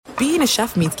being a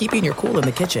chef means keeping your cool in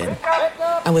the kitchen.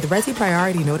 And with Resi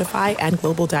Priority Notify and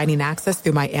Global Dining Access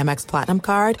through my Amex Platinum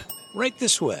card, Right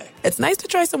this way. it's nice to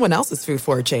try someone else's food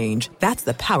for a change. That's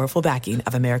the powerful backing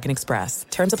of American Express.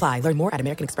 Terms apply. Learn more at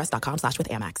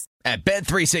americanexpress.com/withAmex. At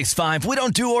Bet365, we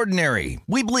don't do ordinary.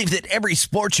 We believe that every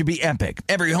sport should be epic.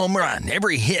 Every home run,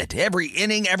 every hit, every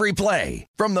inning, every play.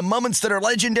 From the moments that are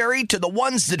legendary to the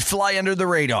ones that fly under the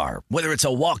radar. Whether it's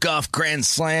a walk-off grand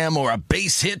slam or a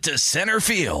base hit to center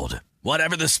field.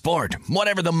 Whatever the sport,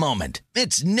 whatever the moment,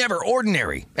 it's never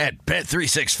ordinary at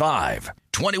Bet365.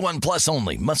 21 plus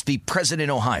only. Must be present in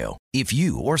Ohio. If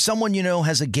you or someone you know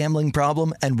has a gambling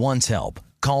problem and wants help,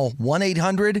 call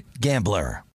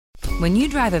 1-800-GAMBLER. When you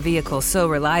drive a vehicle so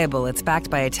reliable it's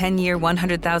backed by a 10-year,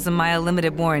 100,000-mile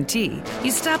limited warranty, you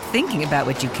stop thinking about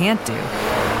what you can't do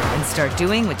and start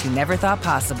doing what you never thought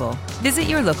possible. Visit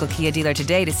your local Kia dealer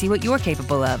today to see what you're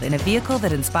capable of in a vehicle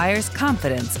that inspires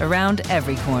confidence around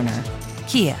every corner.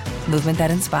 Kia, movement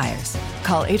that inspires.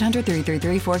 Call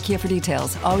 800-333-4KIA for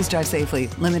details. Always drive safely.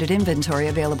 Limited inventory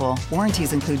available.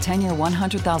 Warranties include 10-year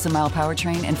 100,000-mile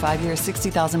powertrain and 5-year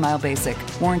 60,000-mile basic.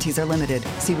 Warranties are limited.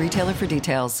 See retailer for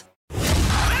details.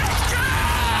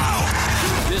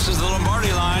 This is the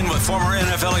Lombardi Line with former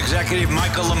NFL executive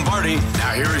Michael Lombardi.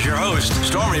 Now here is your host,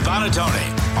 Stormy Buonantony,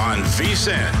 on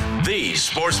VSiN, the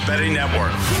Sports Betting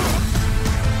Network.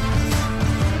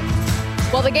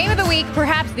 Well, the game of the week,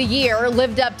 perhaps the year,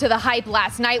 lived up to the hype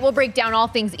last night. We'll break down all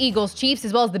things Eagles-Chiefs,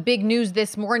 as well as the big news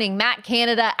this morning. Matt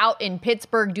Canada out in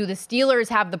Pittsburgh. Do the Steelers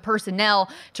have the personnel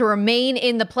to remain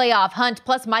in the playoff hunt?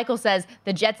 Plus, Michael says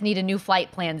the Jets need a new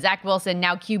flight plan. Zach Wilson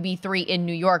now QB3 in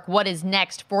New York. What is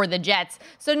next for the Jets?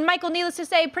 So, Michael, needless to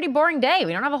say, pretty boring day.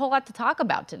 We don't have a whole lot to talk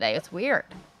about today. It's weird.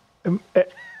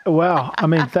 Well, I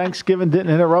mean, Thanksgiving didn't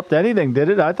interrupt anything, did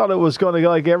it? I thought it was going to,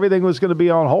 like, everything was going to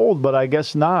be on hold, but I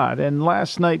guess not. And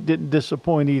last night didn't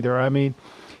disappoint either. I mean,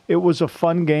 it was a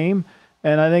fun game,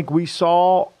 and I think we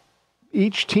saw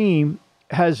each team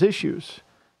has issues.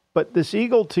 But this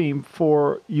Eagle team,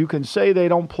 you can say they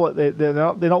don't play, they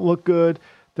don't look good,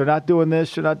 they're not doing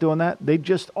this, they're not doing that.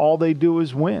 All they do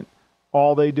is win.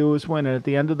 All they do is win. And at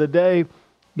the end of the day,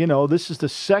 this is the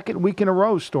second week in a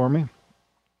row, Stormy,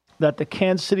 that the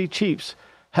Kansas City Chiefs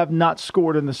have not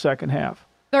scored in the second half.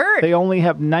 Third. They only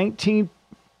have 19.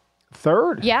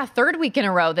 Third? Yeah, third week in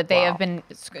a row that they have been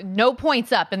no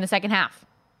points up in the second half.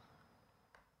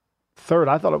 Third.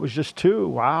 I thought it was just 2.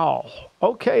 Wow.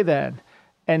 Okay, then.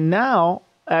 And now,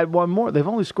 add one more. They've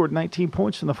only scored 19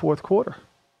 points in the fourth quarter.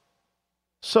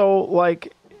 So,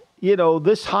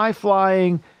 this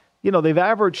high-flying, they've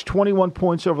averaged 21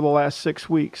 points over the last 6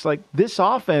 weeks. Like, this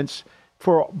offense,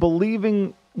 for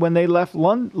believing when they left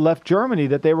Germany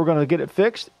that they were going to get it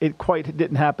fixed, it quite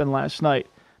didn't happen last night.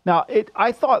 Now,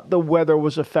 I thought the weather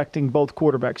was affecting both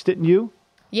quarterbacks, didn't you?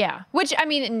 Yeah, which, I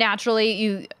mean, naturally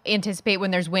you anticipate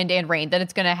when there's wind and rain that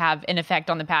it's going to have an effect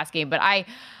on the pass game. But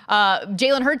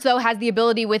Jalen Hurts, though, has the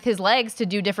ability with his legs to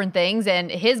do different things, and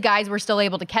his guys were still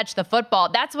able to catch the football.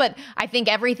 That's what I think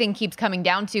everything keeps coming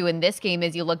down to in this game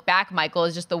as you look back, Michael,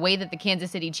 is just the way that the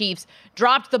Kansas City Chiefs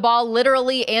dropped the ball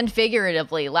literally and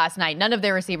figuratively last night. None of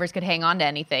their receivers could hang on to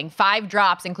anything. 5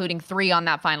 drops, including 3 on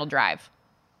that final drive.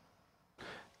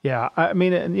 Yeah, I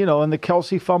mean, and the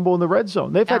Kelsey fumble in the red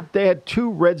zone. They had 2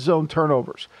 red zone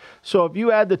turnovers. So if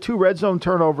you add the 2 red zone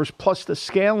turnovers plus the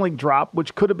Scanling drop,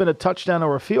 which could have been a touchdown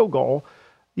or a field goal,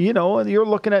 and you're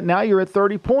looking at now you're at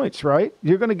 30 points, right?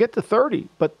 You're going to get to 30,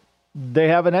 but they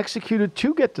haven't executed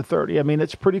to get to 30. I mean,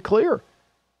 it's pretty clear.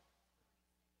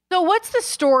 So what's the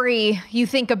story you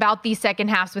think about these second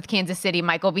halves with Kansas City,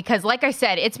 Michael? Because like I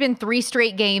said, it's been 3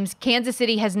 straight games. Kansas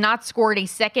City has not scored a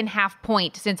second half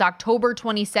point since October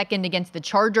 22nd against the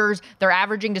Chargers. They're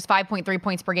averaging just 5.3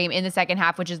 points per game in the second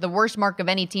half, which is the worst mark of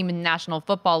any team in the National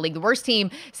Football League. The worst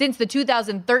team since the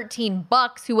 2013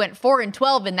 Bucks, who went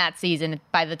 4-12 in that season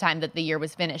by the time that the year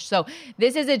was finished. So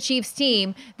this is a Chiefs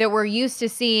team that we're used to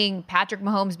seeing Patrick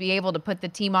Mahomes be able to put the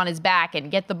team on his back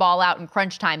and get the ball out in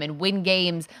crunch time and win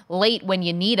games late when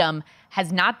you need them,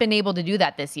 has not been able to do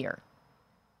that this year.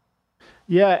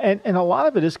 Yeah, and a lot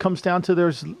of it comes down to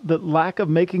there's the lack of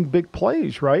making big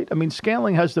plays, right? I mean,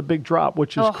 Scanling has the big drop,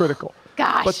 which is critical.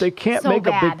 Gosh, but they can't make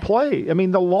a big play. I mean,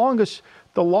 the longest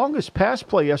pass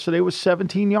play yesterday was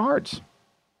 17 yards.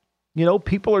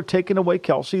 People are taking away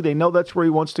Kelsey. They know that's where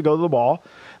he wants to go to the ball.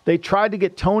 They tried to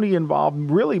get Tony involved,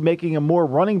 really making him more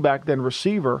running back than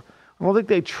receiver. I don't think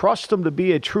they trust him to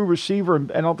be a true receiver,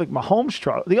 and I don't think Mahomes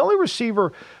trusts. The only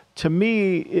receiver, to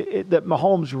me, that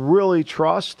Mahomes really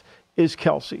trusts is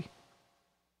Kelsey.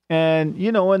 And,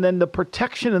 and then the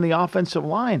protection in the offensive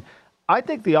line. I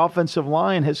think the offensive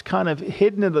line has kind of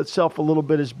hidden itself a little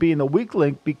bit as being the weak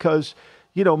link because,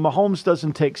 Mahomes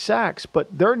doesn't take sacks, but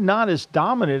they're not as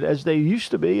dominant as they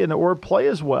used to be or play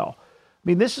as well. I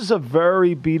mean, this is a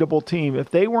very beatable team. If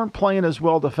they weren't playing as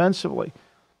well defensively,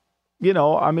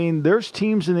 there's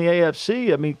teams in the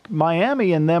AFC. I mean,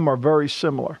 Miami and them are very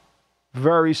similar.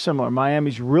 Very similar.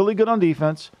 Miami's really good on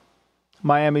defense.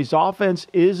 Miami's offense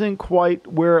isn't quite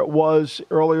where it was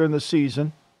earlier in the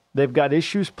season. They've got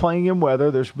issues playing in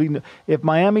weather. If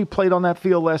Miami played on that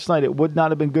field last night, it would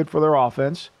not have been good for their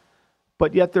offense.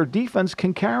 But yet their defense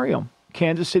can carry them.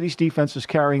 Kansas City's defense is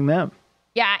carrying them.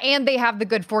 Yeah, and they have the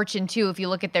good fortune, too. If you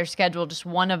look at their schedule, just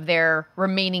one of their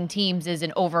remaining teams is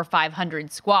an over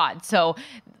 500 squad. So,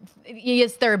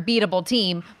 yes, they're a beatable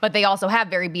team, but they also have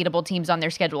very beatable teams on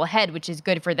their schedule ahead, which is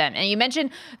good for them. And you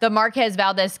mentioned the Marquez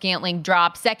Valdez-Scantling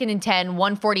drop, 2nd and 10,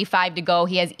 1:45 to go.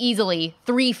 He has easily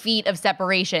 3 feet of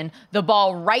separation, the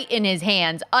ball right in his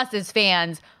hands. Us as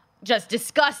fans just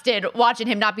disgusted watching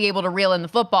him not be able to reel in the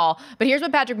football. But here's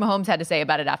what Patrick Mahomes had to say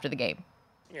about it after the game.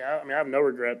 Yeah, I have no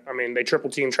regret. They triple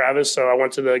teamed Travis, so I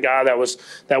went to the guy that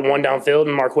won downfield,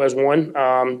 and Marquez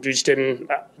won. Just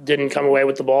didn't come away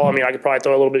with the ball. I could probably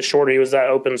throw a little bit shorter. He was that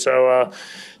open. So,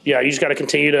 you just got to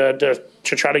continue to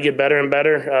try to get better and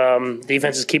better.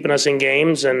 Defense is keeping us in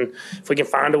games, and if we can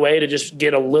find a way to just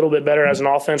get a little bit better as an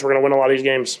offense, we're going to win a lot of these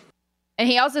games. And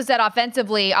he also said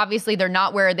offensively, obviously they're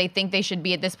not where they think they should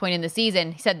be at this point in the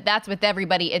season. He said, that's with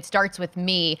everybody. It starts with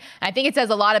me. And I think it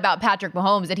says a lot about Patrick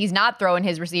Mahomes that he's not throwing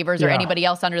his receivers or anybody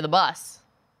else under the bus.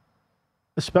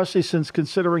 Especially since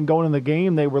considering going in the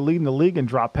game, they were leading the league in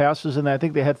drop passes, and I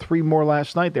think they had 3 more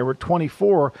last night. They were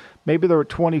 24. Maybe they were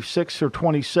 26 or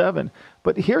 27.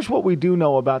 But here's what we do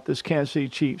know about this Kansas City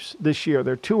Chiefs this year.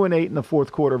 They're 2-8 in the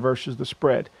fourth quarter versus the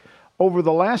spread. Over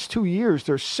the last 2 years,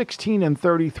 they're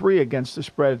 16-33 against the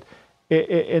spread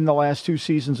in the last 2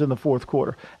 seasons in the fourth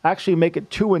quarter. Actually make it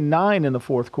 2-9 in the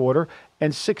fourth quarter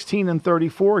and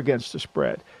 16-34 against the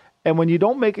spread. And when you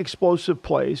don't make explosive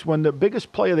plays, when the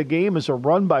biggest play of the game is a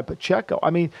run by Pacheco,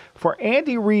 for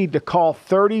Andy Reid to call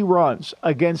 30 runs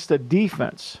against a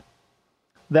defense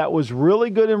that was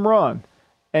really good in run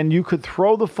and you could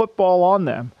throw the football on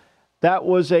them, that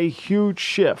was a huge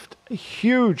shift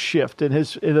in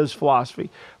his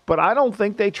philosophy. But I don't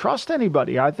think they trust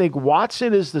anybody. I think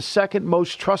Watson is the second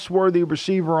most trustworthy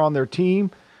receiver on their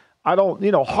team.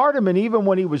 Hardeman, even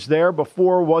when he was there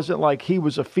before, wasn't like he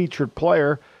was a featured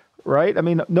player, right?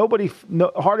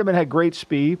 Hardeman had great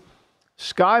speed.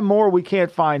 Sky Moore, we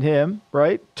can't find him,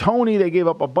 right? Tony, they gave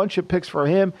up a bunch of picks for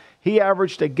him. He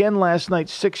averaged again last night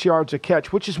 6 yards a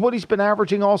catch, which is what he's been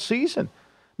averaging all season.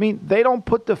 They don't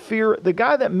put the fear. The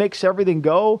guy that makes everything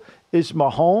go is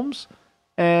Mahomes.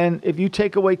 And if you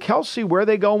take away Kelsey, where are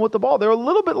they going with the ball? They're a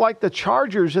little bit like the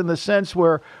Chargers in the sense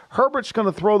where Herbert's going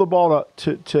to throw the ball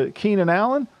to Keenan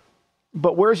Allen.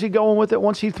 But where's he going with it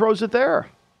once he throws it there?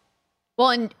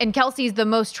 Well, and Kelsey's the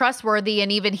most trustworthy,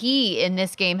 and even he in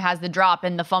this game has the drop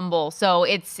and the fumble. So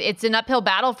it's an uphill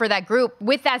battle for that group.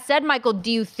 With that said, Michael,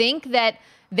 do you think that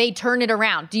they turn it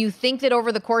around? Do you think that over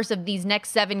the course of these next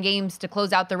 7 games to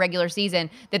close out the regular season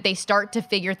that they start to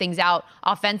figure things out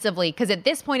offensively? Because at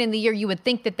this point in the year, you would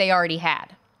think that they already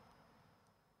had.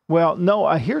 Well, no,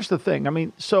 here's the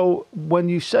thing. So when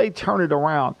you say turn it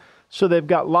around, so they've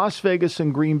got Las Vegas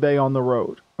and Green Bay on the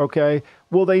road, okay?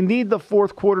 Will they need the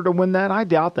fourth quarter to win that? I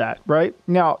doubt that, right?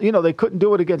 Now, they couldn't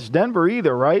do it against Denver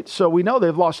either, right? So we know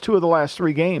they've lost 2 of the last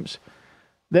 3 games.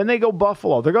 Then they go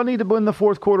Buffalo. They're going to need to win the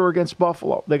fourth quarter against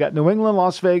Buffalo. They got New England,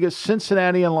 Las Vegas,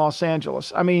 Cincinnati, and Los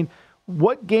Angeles.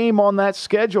 What game on that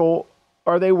schedule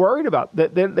are they worried about?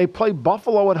 They play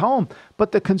Buffalo at home.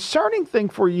 But the concerning thing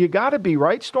for you got to be,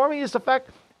 right, Stormy, is the fact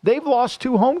they've lost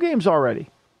 2 home games already.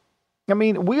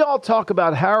 We all talk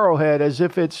about Arrowhead as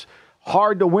if it's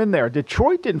hard to win there.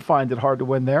 Detroit didn't find it hard to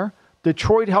win there.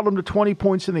 Detroit held them to 20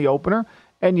 points in the opener.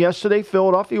 And yesterday,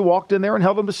 Philadelphia walked in there and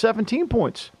held them to 17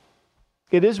 points.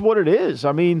 It is what it is.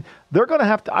 They're going to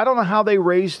have to, I don't know how they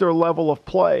raise their level of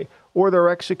play or their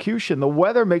execution. The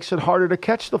weather makes it harder to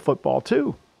catch the football,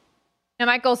 too. Now,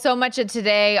 Michael, so much of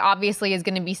today obviously is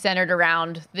going to be centered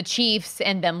around the Chiefs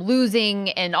and them losing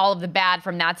and all of the bad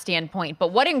from that standpoint.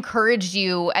 But what encouraged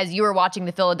you as you were watching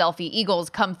the Philadelphia Eagles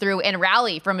come through and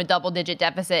rally from a double-digit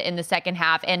deficit in the second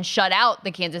half and shut out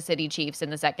the Kansas City Chiefs in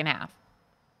the second half?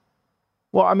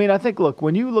 Well, I think, look,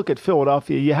 when you look at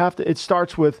Philadelphia, it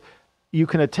starts with, you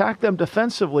can attack them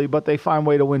defensively, but they find a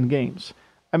way to win games.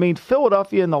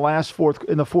 Philadelphia in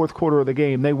the fourth quarter of the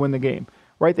game, they win the game,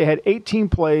 right? They had 18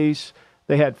 plays.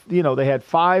 They had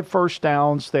 5 first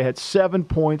downs. They had 7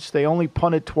 points. They only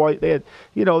punted twice. They had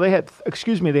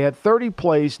 30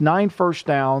 plays, 9 first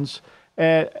downs.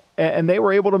 and they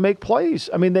were able to make plays.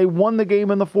 I mean, they won the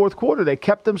game in the fourth quarter. They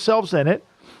kept themselves in it,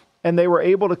 and they were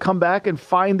able to come back and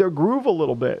find their groove a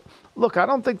little bit. Look, I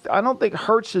don't think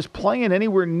Hurts is playing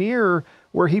anywhere near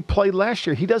where he played last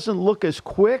year. He doesn't look as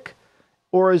quick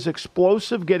or as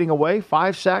explosive getting away.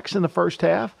 5 sacks in the first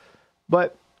half.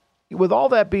 But with all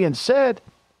that being said,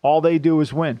 all they do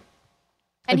is win.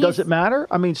 And does it matter?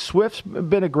 I mean, Swift's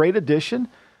been a great addition,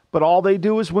 but all they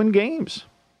do is win games.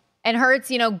 And Hurts,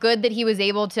 good that he was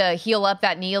able to heal up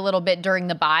that knee a little bit during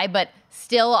the bye, but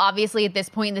still, obviously, at this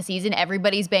point in the season,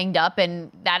 everybody's banged up,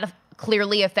 and that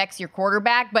clearly affects your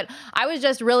quarterback. But I was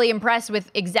just really impressed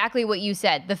with exactly what you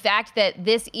said. The fact that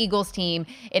this Eagles team,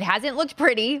 it hasn't looked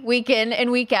pretty week in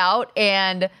and week out,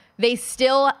 and they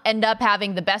still end up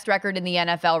having the best record in the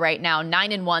NFL right now,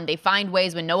 9-1. They find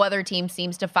ways when no other team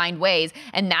seems to find ways,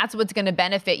 and that's what's going to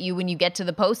benefit you when you get to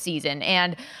the postseason.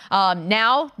 And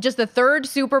now, just the third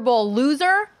Super Bowl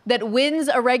loser that wins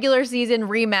a regular season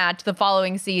rematch the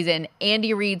following season.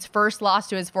 Andy Reid's first loss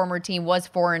to his former team was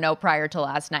 4-0 prior to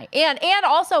last night. And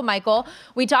also, Michael,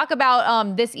 we talk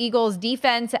about this Eagles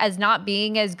defense as not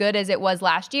being as good as it was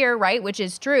last year, right? Which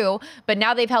is true. But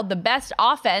now they've held the best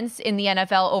offense in the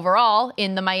NFL overall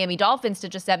in the Miami Dolphins to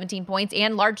just 17 points,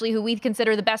 and largely who we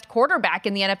consider the best quarterback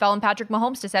in the NFL in Patrick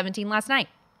Mahomes to 17 last night.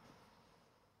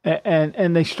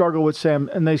 And they struggle with Sam.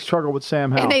 And they struggle with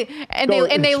Sam Howell. And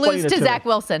they lose to Zach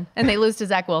Wilson. And they lose to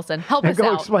Zach Wilson. Help us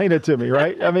out. Explain it to me,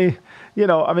 right? I mean,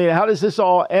 how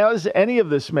does any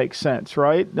of this make sense,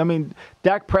 right? I mean,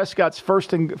 Dak Prescott's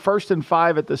first and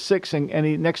 5 at the 6,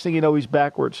 and next thing you know, he's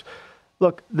backwards.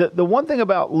 Look, the one thing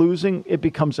about losing, it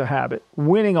becomes a habit.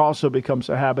 Winning also becomes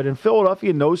a habit. And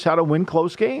Philadelphia knows how to win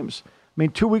close games. I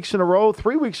mean, 2 weeks in a row,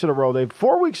 3 weeks in a row,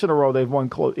 4 weeks in a row, they've won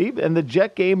close. And the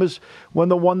Jet game is when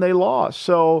the one they lost.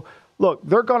 So, look,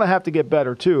 they're going to have to get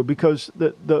better, too, because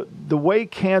the way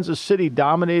Kansas City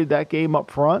dominated that game up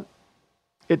front,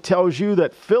 it tells you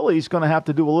that Philly's going to have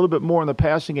to do a little bit more in the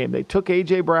passing game. They took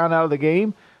A.J. Brown out of the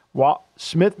game.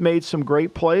 Smith made some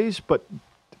great plays, but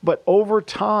over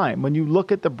time, when you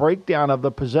look at the breakdown of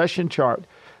the possession chart,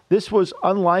 this was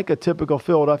unlike a typical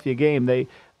Philadelphia game.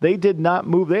 They did not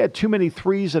move. They had too many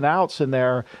 3s and outs in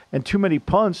there and too many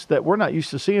punts that we're not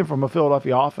used to seeing from a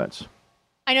Philadelphia offense.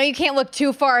 I know you can't look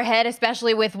too far ahead,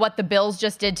 especially with what the Bills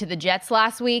just did to the Jets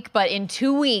last week, but in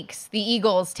 2 weeks, the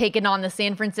Eagles taking on the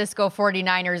San Francisco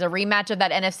 49ers, a rematch of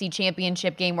that NFC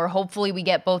Championship game where hopefully we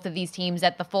get both of these teams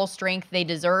at the full strength they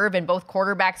deserve and both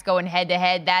quarterbacks going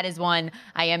head-to-head. That is one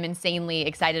I am insanely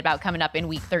excited about coming up in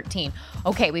Week 13.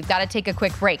 Okay, we've got to take a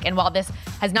quick break, and while this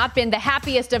has not been the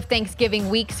happiest of Thanksgiving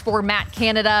weeks for Matt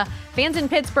Canada, fans in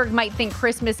Pittsburgh might think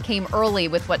Christmas came early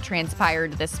with what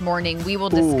transpired this morning. We will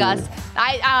discuss...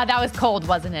 that was cold,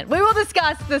 wasn't it? We will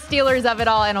discuss the Steelers of it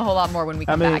all and a whole lot more when we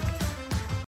come back.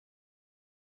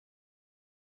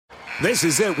 This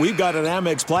is it. We've got an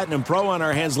Amex Platinum Pro on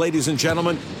our hands, ladies and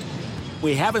gentlemen.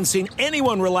 We haven't seen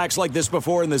anyone relax like this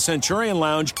before in the Centurion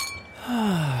Lounge.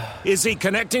 Is he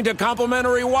connecting to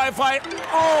complimentary Wi-Fi?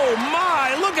 Oh,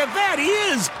 my. Look at that. He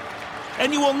is.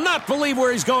 And you will not believe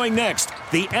where he's going next.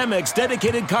 The Amex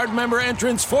dedicated card member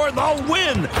entrance for the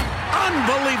win.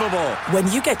 Unbelievable.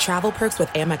 When you get travel perks with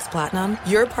Amex Platinum,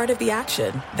 you're part of the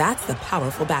action. That's the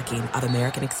powerful backing of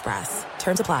American Express.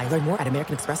 Terms apply. Learn more at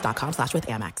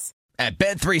americanexpress.com/withAmex. At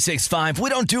Bet365, we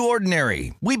don't do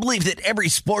ordinary. We believe that every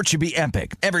sport should be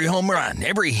epic. Every home run,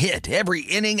 every hit, every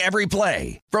inning, every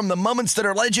play. From the moments that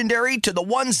are legendary to the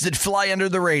ones that fly under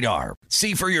the radar.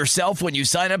 See for yourself when you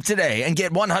sign up today and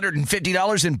get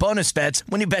 $150 in bonus bets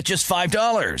when you bet just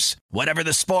 $5. Whatever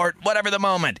the sport, whatever the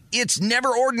moment, it's never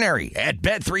ordinary at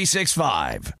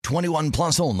Bet365. 21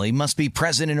 plus only. Must be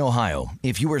present in Ohio.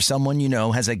 If you or someone you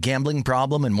know has a gambling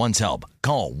problem and wants help,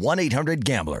 call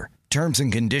 1-800-GAMBLER. Terms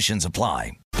and conditions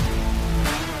apply.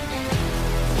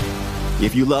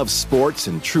 If you love sports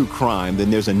and true crime,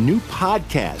 then there's a new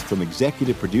podcast from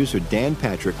executive producer Dan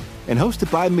Patrick and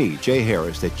hosted by me, Jay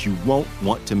Harris, that you won't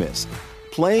want to miss.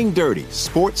 Playing Dirty: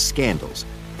 Sports Scandals.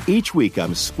 Each week,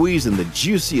 I'm squeezing the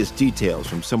juiciest details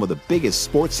from some of the biggest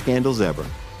sports scandals ever.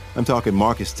 I'm talking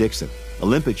Marcus Dixon,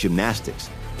 Olympic gymnastics,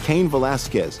 Cain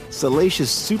Velasquez, salacious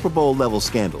Super Bowl-level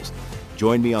scandals.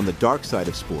 Join me on the dark side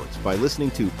of sports by listening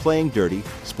to Playing Dirty: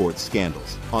 Sports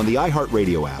Scandals on the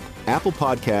iHeartRadio app, Apple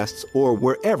Podcasts, or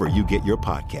wherever you get your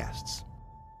podcasts.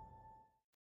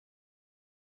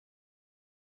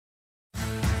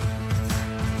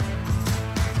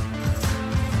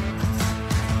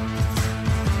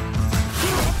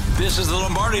 This is the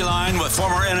Lombardi Line with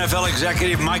former NFL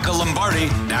executive Michael Lombardi.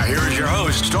 Now here is your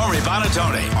host, Stormy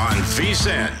Buonantony, on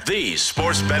VSiN, the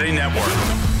Sports Betting Network.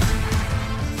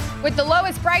 With the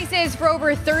lowest prices for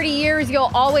over 30 years, you'll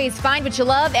always find what you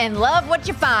love and love what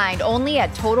you find. Only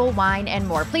at Total Wine &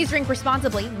 More. Please drink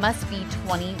responsibly. Must be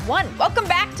 21. Welcome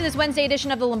back to this Wednesday edition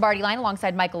of the Lombardi Line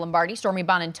alongside Michael Lombardi, Stormy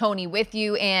Buonantony with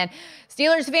you. And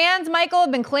Steelers fans, Michael,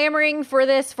 have been clamoring for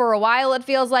this for a while, it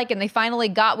feels like, and they finally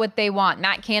got what they want.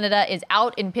 Matt Canada is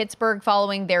out in Pittsburgh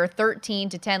following their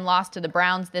 13-10 loss to the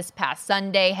Browns this past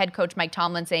Sunday. Head coach Mike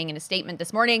Tomlin saying in a statement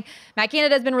this morning, Matt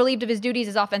Canada has been relieved of his duties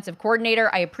as offensive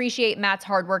coordinator. I appreciate Matt's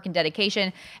hard work and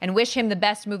dedication and wish him the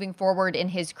best moving forward in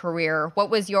his career. What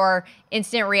was your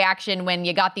instant reaction when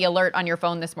you got the alert on your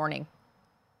phone this morning?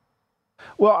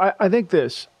 Well, I think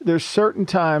there's certain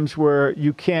times where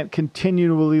you can't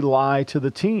continually lie to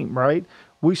the team, right?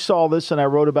 We saw this, and I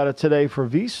wrote about it today for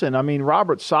VSiN. I mean,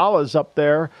 Robert Saleh's up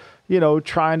there,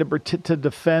 trying to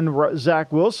defend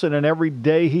Zach Wilson, and every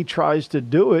day he tries to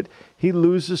do it, he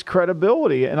loses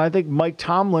credibility. And I think Mike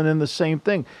Tomlin in the same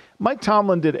thing. Mike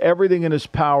Tomlin did everything in his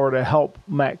power to help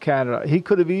Matt Canada. He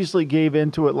could have easily gave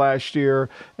into it last year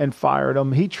and fired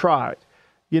him. He tried.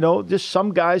 Just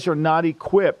some guys are not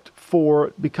equipped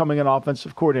for becoming an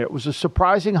offensive coordinator. It was a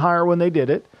surprising hire when they did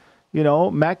it.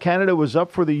 Matt Canada was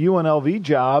up for the UNLV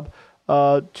job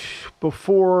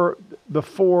before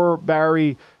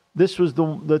Barry. This was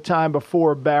the time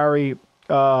before Barry.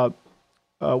 I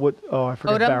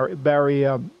forget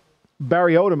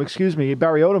Barry Odom. Excuse me.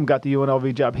 Barry Odom got the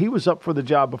UNLV job. He was up for the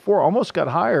job before, almost got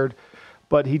hired.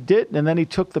 But he didn't, and then he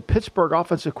took the Pittsburgh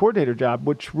offensive coordinator job,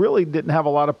 which really didn't have a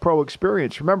lot of pro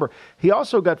experience. Remember, he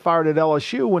also got fired at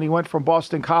LSU when he went from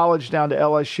Boston College down to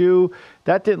LSU.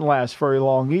 That didn't last very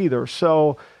long either.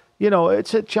 So,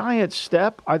 it's a giant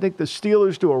step. I think the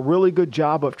Steelers do a really good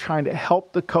job of trying to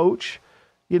help the coach.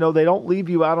 They don't leave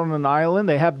you out on an island.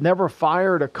 They have never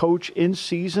fired a coach in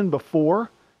season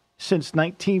before since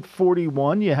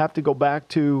 1941. You have to go back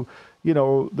to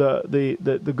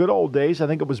the good old days. I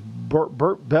think it was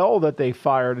Burt Bell that they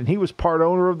fired, and he was part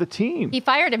owner of the team. He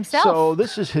fired himself. So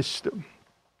this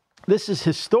is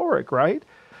historic, right?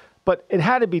 But it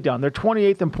had to be done. They're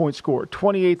 28th in points scored,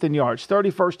 28th in yards,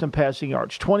 31st in passing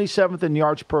yards, 27th in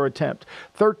yards per attempt,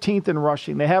 13th in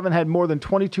rushing. They haven't had more than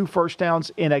 22 first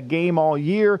downs in a game all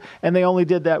year, and they only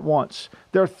did that once.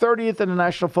 They're 30th in the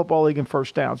National Football League in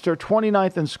first downs. They're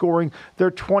 29th in scoring. They're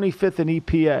 25th in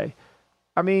EPA.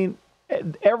 I mean,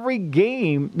 every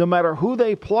game, no matter who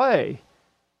they play,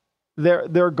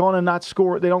 they're going to not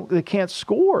score. They can't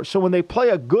score. So when they play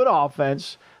a good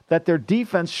offense that their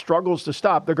defense struggles to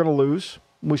stop, they're going to lose.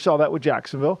 We saw that with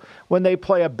Jacksonville. When they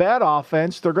play a bad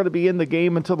offense, they're going to be in the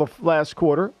game until the last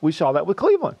quarter. We saw that with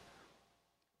Cleveland.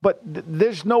 But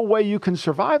there's no way you can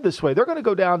survive this way. They're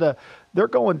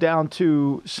going down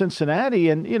to Cincinnati,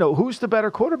 and who's the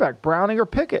better quarterback, Browning or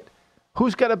Pickett?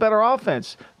 Who's got a better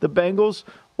offense, the Bengals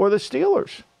or the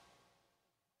Steelers?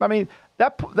 I mean,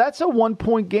 that's a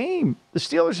 1-point game. The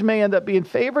Steelers may end up being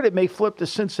favored. It may flip to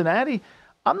Cincinnati.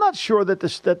 I'm not sure that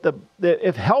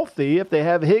if healthy, if they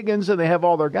have Higgins and they have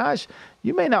all their guys,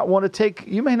 you may not want to take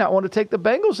the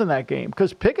Bengals in that game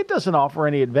because Pickett doesn't offer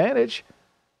any advantage.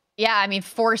 Yeah, I mean,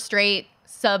 4 straight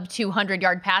sub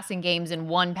 200-yard passing games and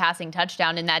 1 passing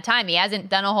touchdown in that time. He hasn't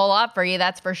done a whole lot for you,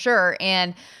 that's for sure.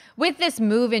 And with this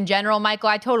move in general, Michael,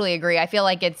 I totally agree. I feel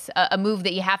like it's a move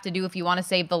that you have to do if you want to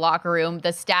save the locker room.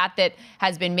 The stat that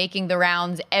has been making the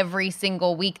rounds every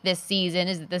single week this season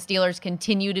is that the Steelers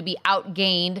continue to be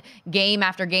outgained game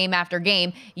after game after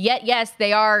game. Yet, yes,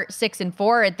 they are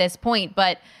 6-4 at this point,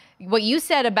 but what you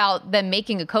said about them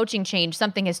making a coaching change,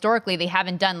 something historically they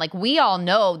haven't done. Like, we all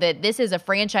know that this is a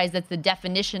franchise that's the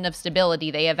definition of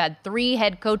stability. They have had 3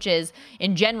 head coaches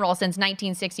in general since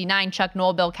 1969, Chuck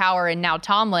Noll, Bill Cowher, and now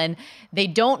Tomlin. They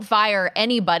don't fire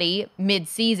anybody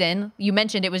mid-season. You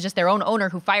mentioned it was just their own owner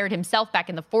who fired himself back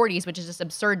in the 40s, which is just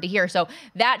absurd to hear. So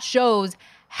that shows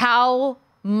how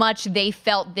much they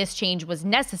felt this change was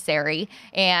necessary,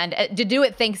 and to do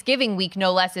it Thanksgiving week,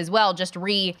 no less, as well, just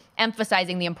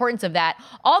re-emphasizing the importance of that.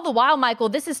 All the while, Michael,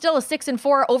 this is still a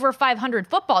 6-4 over 500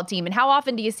 football team, and how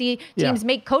often do you see teams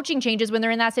make coaching changes when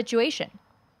they're in that situation?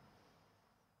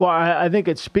 Well, I think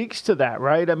it speaks to that,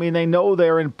 right? I mean, they know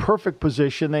they're in perfect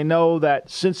position. They know that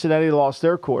Cincinnati lost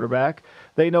their quarterback.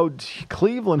 They know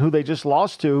Cleveland, who they just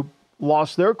lost to,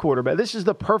 lost their quarterback. This is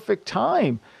the perfect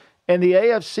time. And the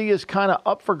AFC is kind of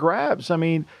up for grabs. I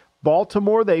mean,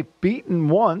 Baltimore, they've beaten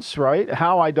once, right?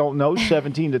 How, I don't know,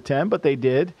 17-10, but they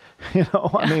did.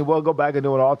 I mean, we'll go back and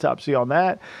do an autopsy on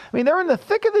that. I mean, they're in the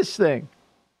thick of this thing.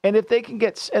 And if they can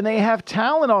and they have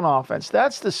talent on offense,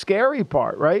 that's the scary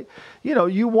part, right?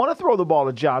 You want to throw the ball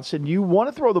to Johnson. You want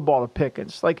to throw the ball to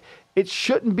Pickens. Like, it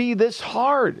shouldn't be this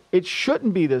hard. It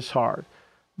shouldn't be this hard.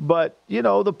 But,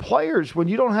 the players, when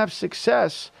you don't have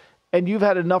success, and you've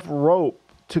had enough rope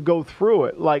to go through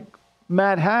it like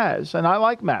Matt has. And I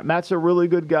like Matt. Matt's a really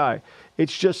good guy.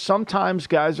 It's just sometimes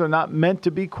guys are not meant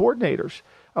to be coordinators.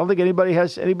 I don't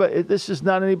think this is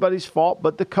not anybody's fault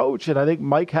but the coach. And I think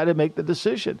Mike had to make the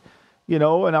decision, and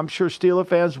I'm sure Steeler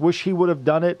fans wish he would have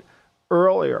done it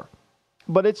earlier.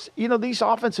 But it's, these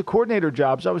offensive coordinator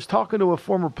jobs. I was talking to a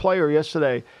former player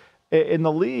yesterday in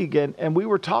the league, and we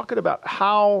were talking about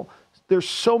how there's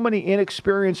so many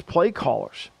inexperienced play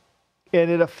callers,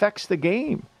 and it affects the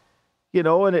game,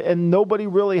 and nobody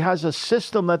really has a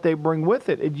system that they bring with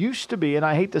it. It used to be, and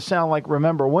I hate to sound like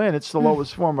remember when, it's the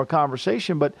lowest form of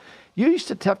conversation, but you used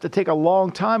to have to take a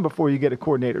long time before you get a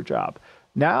coordinator job.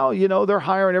 Now, they're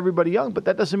hiring everybody young, but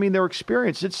that doesn't mean they're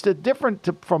experienced. It's different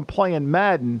from playing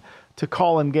Madden to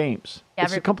calling games.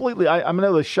 It's completely, I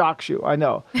know this shocks you, I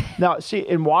know. Now, see,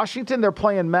 in Washington, they're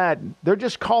playing Madden. They're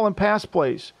just calling pass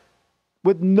plays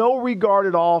with no regard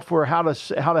at all for how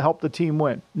to help the team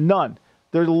win. None.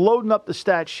 They're loading up the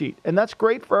stat sheet, and that's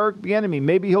great for Eric Bieniemy.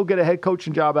 Maybe he'll get a head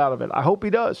coaching job out of it. I hope he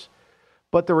does.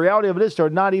 But the reality of it is they're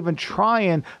not even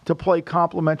trying to play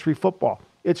complementary football.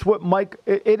 It's what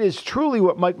it is truly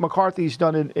what Mike McCarthy's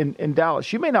done in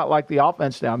Dallas. You may not like the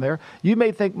offense down there. You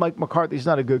may think Mike McCarthy's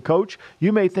not a good coach.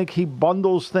 You may think he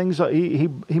bundles things.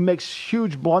 He makes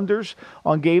huge blunders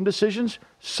on game decisions.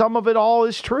 Some of it all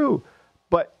is true.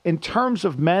 But in terms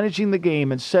of managing the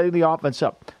game and setting the offense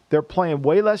up, they're playing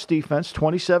way less defense,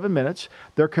 27 minutes.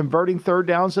 They're converting third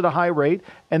downs at a high rate,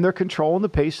 and they're controlling the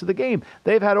pace of the game.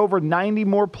 They've had over 90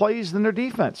 more plays than their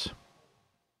defense.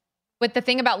 With the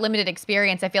thing about limited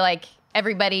experience, I feel like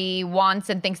everybody wants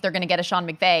and thinks they're going to get a Sean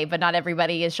McVay, but not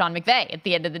everybody is Sean McVay at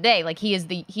the end of the day. Like he's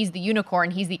the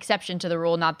unicorn. He's the exception to the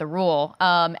rule, not the rule.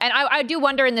 And I do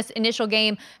wonder in this initial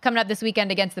game coming up this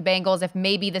weekend against the Bengals, if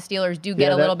maybe the Steelers do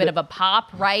get a little bit of a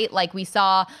pop, right? Like we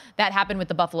saw that happen with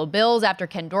the Buffalo Bills after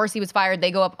Ken Dorsey was fired.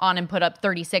 They go up on and put up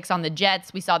 36 on the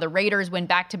Jets. We saw the Raiders win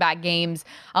back-to-back games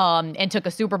and took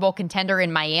a Super Bowl contender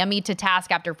in Miami to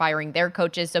task after firing their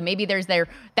coaches. So maybe there's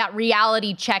that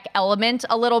reality check element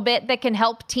a little bit that can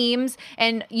help teams.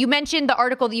 And you mentioned the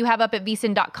article that you have up at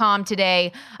vsin.com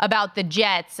today about the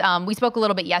Jets. We spoke a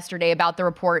little bit yesterday about the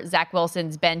report Zach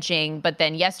Wilson's benching, but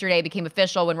then yesterday became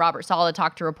official when Robert Saleh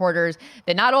talked to reporters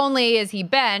that not only is he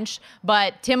benched,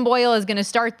 but Tim Boyle is going to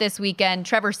start this weekend.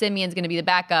 Trevor Siemian's going to be the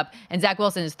backup, and Zach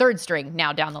Wilson is third string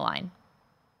now down the line.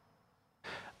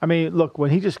 I mean, look,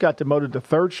 when he just got demoted to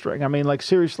third string, I mean, like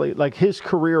seriously, like his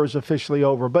career is officially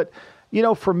over. But,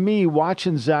 for me,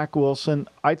 watching Zach Wilson,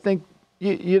 I think,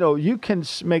 you can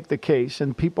make the case,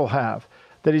 and people have,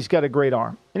 that he's got a great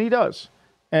arm. And he does.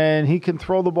 And he can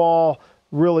throw the ball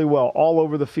really well all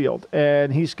over the field.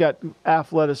 And he's got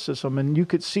athleticism, and you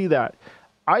could see that.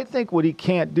 I think what he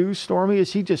can't do, Stormy,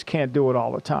 is he just can't do it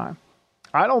all the time.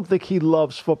 I don't think he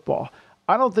loves football.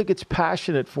 I don't think it's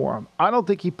passionate for him. I don't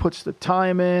think he puts the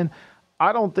time in.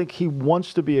 I don't think he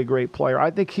wants to be a great player. I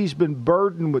think he's been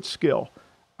burdened with skill.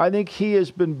 I think he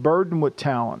has been burdened with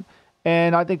talent.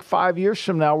 And I think 5 years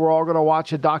from now, we're all going to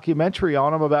watch a documentary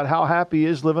on him about how happy he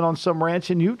is living on some ranch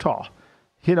in Utah,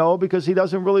 because he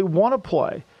doesn't really want to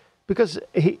play, because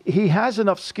he has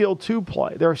enough skill to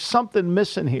play. There's something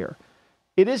missing here.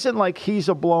 It isn't like he's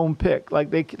a blown pick,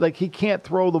 like he can't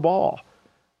throw the ball.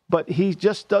 But he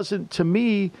just doesn't, to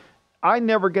me, I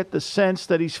never get the sense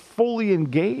that he's fully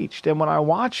engaged. And when I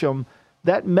watch him,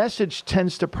 that message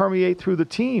tends to permeate through the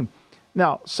team.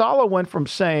 Now, Saleh went from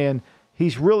saying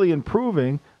he's really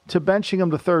improving to benching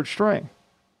him to third string.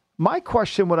 My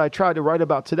question, what I tried to write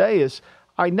about today is,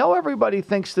 I know everybody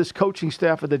thinks this coaching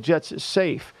staff of the Jets is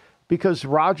safe because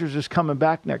Rodgers is coming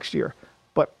back next year.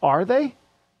 But are they?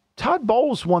 Todd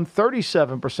Bowles won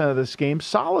 37% of this game.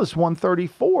 Saleh's won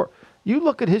 34%. You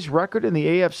look at his record in the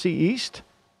AFC East.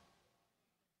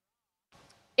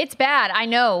 It's bad, I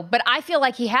know, but I feel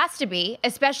like he has to be,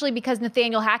 especially because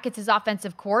Nathaniel Hackett's his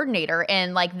offensive coordinator,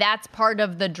 and that's part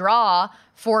of the draw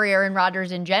for Aaron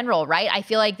Rodgers in general, right? I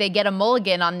feel like they get a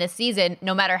mulligan on this season,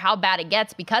 no matter how bad it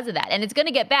gets because of that. And it's going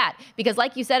to get bad because,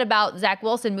 like you said about Zach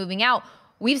Wilson moving out,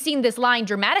 we've seen this line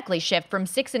dramatically shift from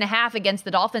 6.5 against the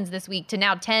Dolphins this week to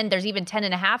now 10. There's even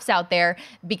 10.5s out there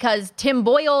because Tim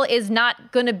Boyle is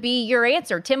not going to be your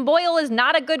answer. Tim Boyle is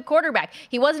not a good quarterback.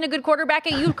 He wasn't a good quarterback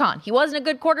at UConn. He wasn't a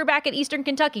good quarterback at Eastern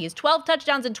Kentucky. His 12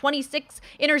 touchdowns and 26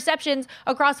 interceptions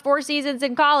across 4 seasons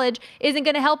in college isn't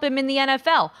going to help him in the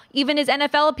NFL. Even his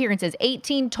NFL appearances,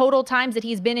 18 total times that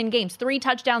he's been in games, 3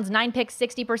 touchdowns, 9 picks,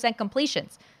 60%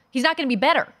 completions. He's not going to be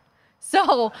better.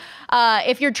 So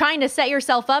if you're trying to set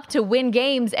yourself up to win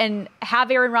games and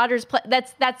have Aaron Rodgers play,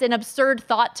 that's an absurd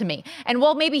thought to me. And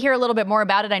we'll maybe hear a little bit more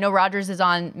about it. I know Rodgers is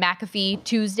on McAfee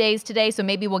Tuesdays today, so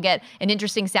maybe we'll get an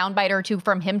interesting soundbite or two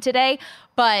from him today.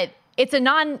 But it's a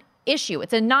non-issue.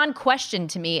 It's a non-question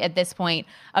to me at this point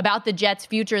about the Jets'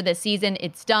 future this season.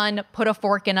 It's done. Put a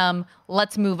fork in them.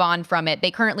 Let's move on from it. They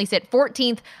currently sit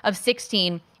 14th of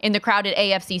 16 in the crowded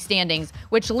AFC standings,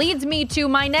 which leads me to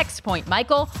my next point,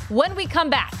 Michael. When we come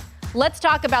back, let's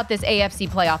talk about this AFC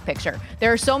playoff picture.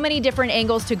 There are so many different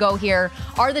angles to go here.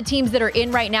 Are the teams that are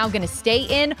in right now going to stay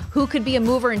in? Who could be a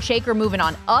mover and shaker moving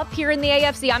on up here in the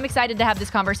AFC? I'm excited to have this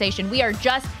conversation. We are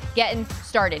just getting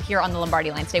started here on the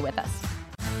Lombardi Line. Stay with us.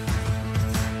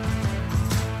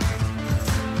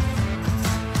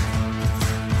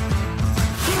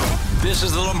 This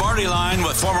is the Lombardi Line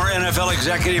with former NFL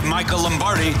executive Michael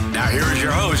Lombardi. Now here is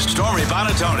your host, Stormy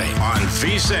Buonantony, on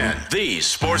VSiN, the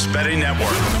Sports Betting Network.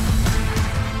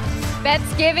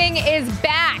 Betsgiving is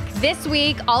back. This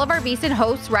week, all of our VSiN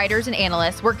hosts, writers, and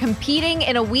analysts were competing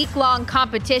in a week-long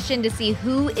competition to see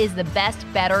who is the best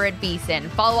bettor at VSiN.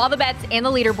 Follow all the bets and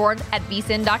the leaderboard at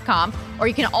VSiN.com, or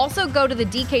you can also go to the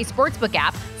DK Sportsbook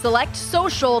app, select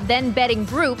social, then betting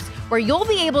groups, where you'll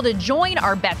be able to join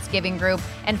our Betsgiving group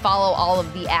and follow all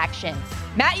of the action.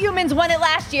 Matt Humans won it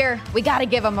last year. We got to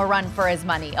give him a run for his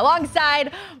money.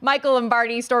 Alongside Michael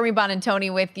Lombardi, Stormy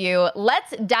Buonantony with you.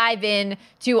 Let's dive in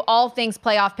to all things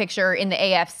playoff picture in the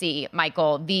AFC,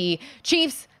 Michael. The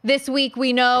Chiefs this week,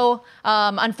 we know,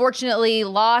 unfortunately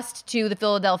lost to the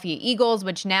Philadelphia Eagles,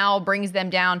 which now brings them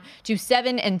down to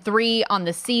 7-3 on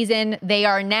the season. They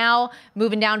are now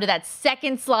moving down to that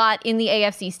second slot in the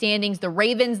AFC standings. The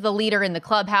Ravens, the leader in the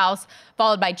clubhouse,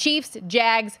 followed by Chiefs,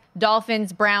 Jags,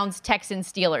 Dolphins, Browns,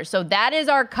 Texans, Steelers. So that is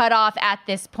our cutoff at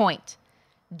this point.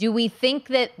 Do we think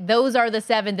that those are the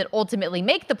 7 that ultimately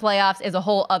make the playoffs is a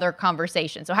whole other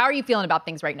conversation. So how are you feeling about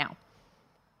things right now?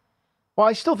 Well,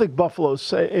 I still think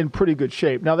Buffalo's in pretty good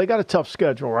shape. Now, they got a tough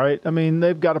schedule, right? I mean,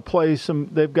 they've got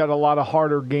a lot of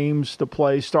harder games to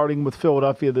play, starting with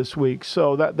Philadelphia this week.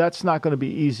 So that's not going to be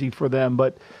easy for them,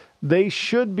 but they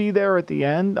should be there at the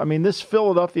end. I mean, this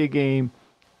Philadelphia game,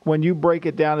 when you break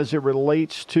it down as it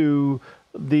relates to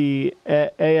the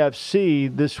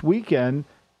AFC this weekend,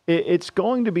 it's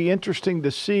going to be interesting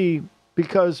to see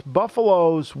because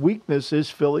Buffalo's weakness is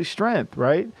Philly's strength,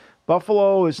 right?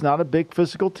 Buffalo is not a big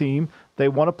physical team. They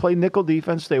want to play nickel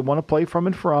defense. They want to play from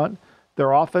in front.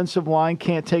 Their offensive line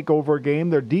can't take over a game.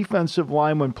 Their defensive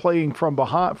line, when playing from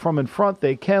in front,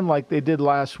 they can, like they did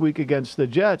last week against the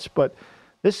Jets. But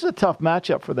this is a tough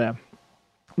matchup for them.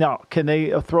 Now, can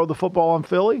they throw the football on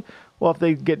Philly? Well, if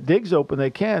they get Diggs open,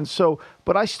 they can.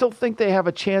 But I still think they have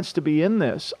a chance to be in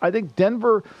this. I think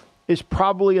Denver is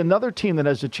probably another team that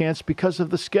has a chance because of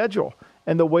the schedule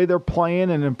and the way they're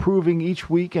playing and improving each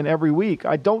week and every week.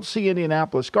 I don't see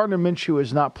Indianapolis. Gardner Minshew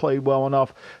has not played well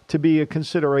enough to be a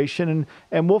consideration,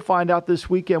 and we'll find out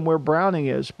this weekend where Browning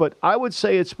is. But I would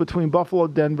say it's between Buffalo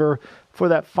and Denver for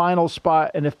that final spot,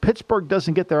 and if Pittsburgh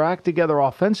doesn't get their act together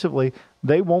offensively,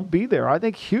 they won't be there. I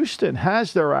think Houston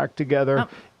has their act together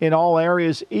in all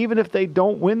areas, even if they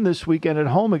don't win this weekend at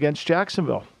home against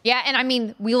Jacksonville. Yeah, and I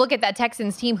mean, we look at that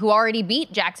Texans team who already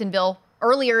beat Jacksonville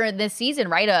earlier in this season,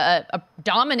 right? A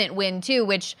dominant win, too,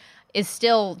 which is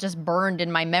still just burned in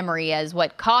my memory as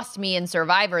what cost me in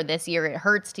Survivor this year. It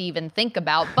hurts to even think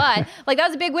about. But, that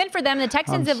was a big win for them. The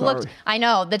Texans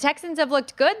the Texans have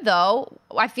looked good, though.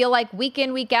 I feel like week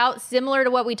in, week out, similar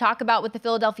to what we talk about with the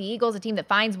Philadelphia Eagles, a team that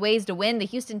finds ways to win. The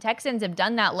Houston Texans have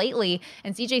done that lately,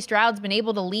 and C.J. Stroud's been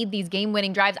able to lead these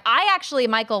game-winning drives. I actually,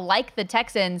 Michael, like the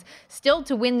Texans still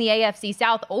to win the AFC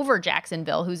South over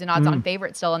Jacksonville, who's an odds-on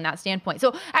favorite still in that standpoint.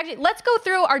 So, actually, let's go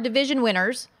through our division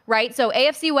winners, right? So,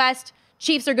 AFC West,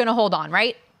 Chiefs are going to hold on,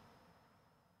 right?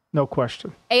 No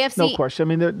question. AFC. No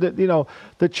question. I mean,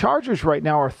 the Chargers right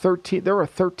now are 13. They're a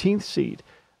 13th seed.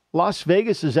 Las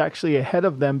Vegas is actually ahead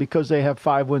of them because they have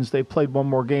 5 wins. They played one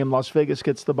more game. Las Vegas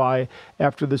gets the bye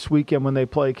after this weekend when they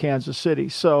play Kansas City.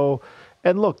 So,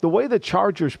 and look, the way the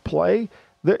Chargers play,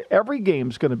 every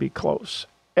game's going to be close.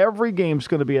 Every game's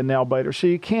going to be a nail-biter, so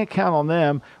you can't count on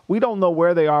them. We don't know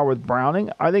where they are with Browning.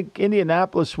 I think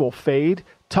Indianapolis will fade.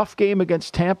 Tough game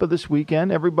against Tampa this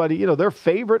weekend. Everybody, they're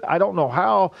favorite. I don't know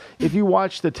how. If you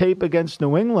watch the tape against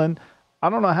New England, I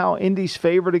don't know how Indy's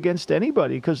favored against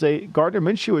anybody because Gardner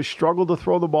Minshew has struggled to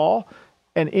throw the ball,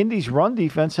 and Indy's run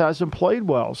defense hasn't played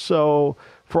well. So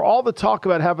for all the talk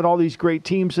about having all these great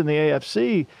teams in the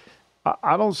AFC,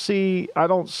 I don't see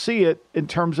it in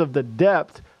terms of the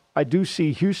depth. I do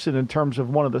see Houston in terms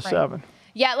of one of the 7.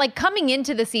 Yeah, like coming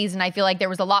into the season, I feel like there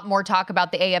was a lot more talk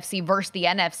about the AFC versus the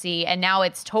NFC, and now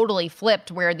it's totally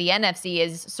flipped where the NFC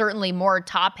is certainly more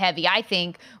top heavy, I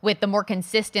think, with the more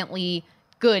consistently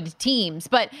good teams.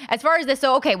 But as far as this,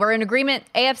 so okay, we're in agreement.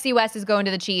 AFC West is going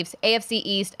to the Chiefs. AFC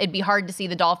East, it'd be hard to see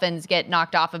the Dolphins get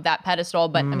knocked off of that pedestal.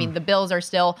 But I mean, the Bills are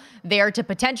still there to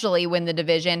potentially win the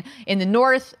division. In the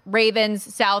North, Ravens.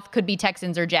 South could be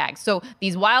Texans or Jags. So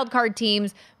these wild card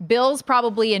teams, Bills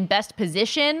probably in best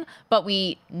position, but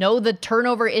we know the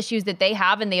turnover issues that they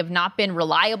have, and they have not been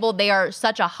reliable. They are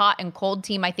such a hot and cold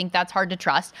team. I think that's hard to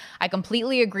trust. I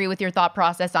completely agree with your thought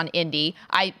process on Indy.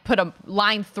 I put a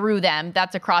line through them.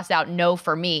 That's a cross out no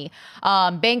for me.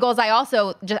 Bengals,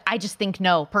 I just think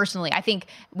no, personally. I think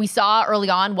we saw early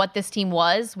on what this team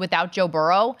was without Joe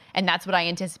Burrow, and that's what I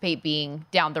anticipate being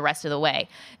down the rest of the way.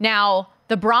 Now,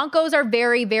 the Broncos are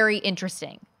very, very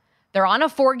interesting. They're on a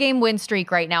 4-game win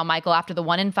streak right now, Michael, after the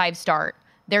 1-5 start.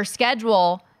 Their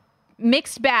schedule,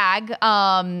 mixed bag,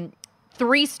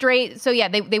 3 straight. So yeah,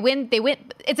 they win.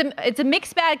 It's a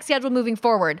mixed bag schedule moving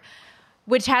forward,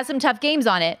 which has some tough games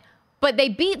on it. But they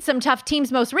beat some tough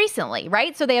teams most recently,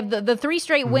 right? So they have the 3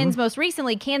 straight wins most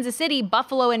recently. Kansas City,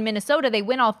 Buffalo, and Minnesota. They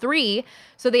win all 3.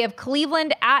 So they have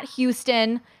Cleveland at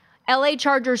Houston, LA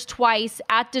Chargers twice,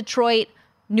 at Detroit,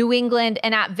 New England,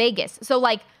 and at Vegas. So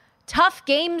like tough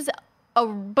games,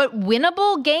 but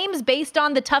winnable games based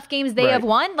on the tough games they have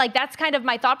won. Like that's kind of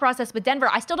my thought process with Denver.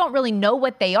 I still don't really know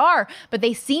what they are, but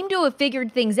they seem to have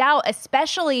figured things out,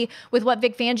 especially with what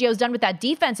Vic Fangio's done with that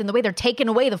defense and the way they're taking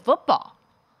away the football.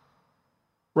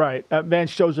 Right.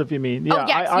 Vance Joseph, you mean. Yeah,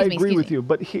 I agree with you.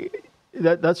 But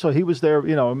that's what he was there.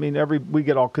 You know, I mean, we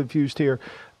get all confused here.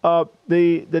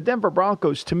 The Denver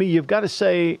Broncos, to me, you've got to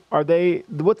say,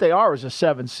 what they are is a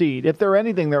 7 seed. If they're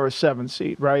anything, they're a 7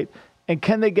 seed, right? And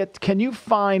can you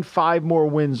find 5 more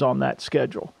wins on that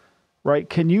schedule, right?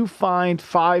 Can you find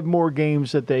 5 more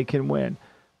games that they can win?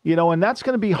 You know, and that's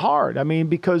going to be hard. I mean,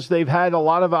 because they've had a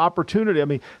lot of opportunity. I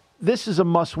mean, this is a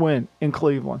must win in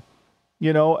Cleveland.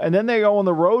 You know, and then they go on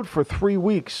the road for 3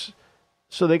 weeks.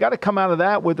 So they got to come out of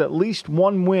that with at least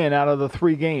 1 win out of the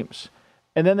 3 games.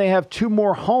 And then they have 2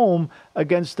 more home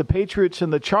against the Patriots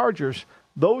and the Chargers.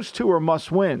 Those 2 are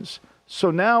must wins.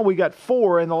 So now we got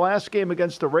 4, and the last game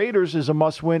against the Raiders is a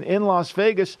must win in Las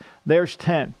Vegas. There's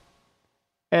 10.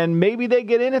 And maybe they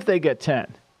get in if they get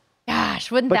 10. Gosh,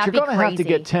 wouldn't that be crazy? But you're going to have to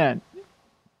get 10.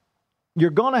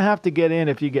 You're going to have to get in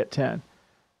if you get 10.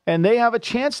 And they have a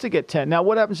chance to get 10. Now,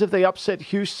 what happens if they upset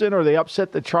Houston or they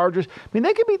upset the Chargers? I mean,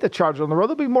 they can beat the Chargers on the road.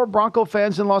 There'll be more Bronco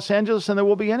fans in Los Angeles than there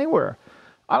will be anywhere.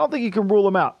 I don't think you can rule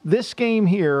them out. This game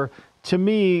here, to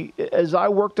me, as I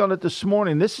worked on it this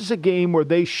morning, this is a game where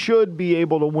they should be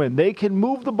able to win. They can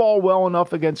move the ball well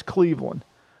enough against Cleveland.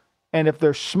 And if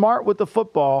they're smart with the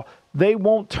football, they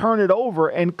won't turn it over.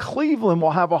 And Cleveland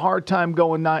will have a hard time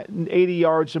going 80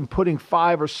 yards and putting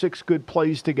 5 or 6 good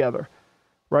plays together.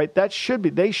 Right, they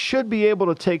should be able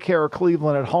to take care of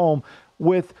Cleveland at home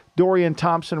with Dorian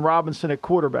Thompson-Robinson at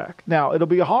quarterback. Now, it'll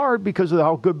be hard because of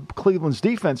how good Cleveland's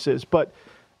defense is, but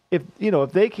if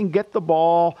they can get the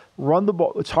ball, run the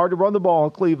ball, it's hard to run the ball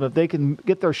in Cleveland. If they can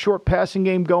get their short passing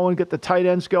game going, get the tight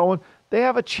ends going, they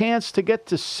have a chance to get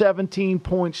to 17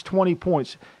 points, 20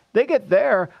 points. They get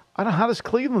there, I don't know, how does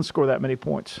Cleveland score that many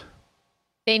points?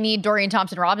 They need Dorian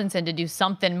Thompson-Robinson to do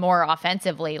something more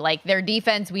offensively. Like their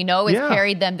defense, we know, has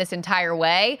carried them this entire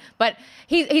way. But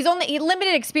he's only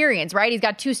limited experience, right? He's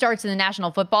got 2 starts in the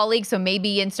National Football League, so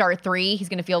maybe in start 3, he's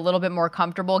going to feel a little bit more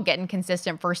comfortable getting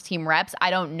consistent first-team reps. I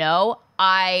don't know.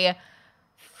 I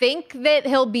think that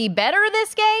he'll be better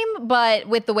this game, but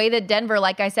with the way that Denver,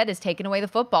 like I said, is taking away the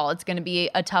football, it's going to be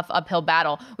a tough uphill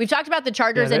battle. We've talked about the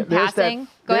Chargers in passing.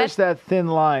 There's that thin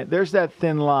line. There's that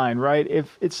thin line, right?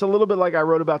 If it's a little bit like I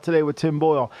wrote about today with Tim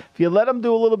Boyle. If you let him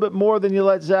do a little bit more than you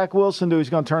let Zach Wilson do,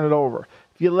 he's going to turn it over.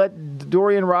 If you let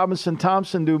Dorian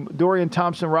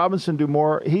Thompson-Robinson do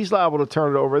more, he's liable to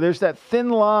turn it over. There's that thin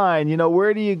line. You know,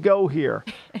 where do you go here,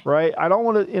 right? I don't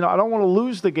want to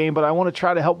lose the game, but I want to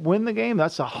try to help win the game.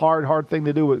 That's a hard thing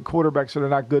to do with quarterbacks that are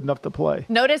not good enough to play.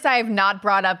 Notice I have not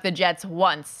brought up the Jets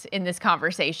once in this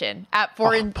conversation.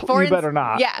 You better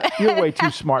not. Yeah, you're way too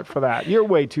smart for that. You're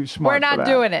way too smart. We're not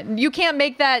doing it. You can't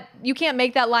make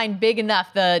that line big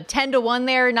enough. The 10-1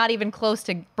 there, not even close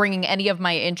to bringing any of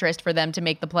my interest for them to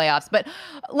make the playoffs. But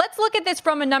let's look at this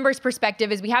from a numbers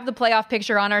perspective as we have the playoff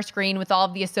picture on our screen with all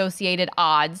of the associated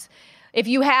odds. If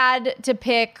you had to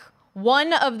pick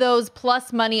one of those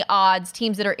plus money odds,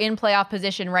 teams that are in playoff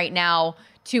position right now,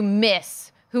 to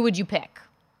miss, who would you pick?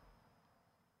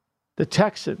 The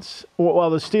Texans. Well,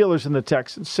 the Steelers and the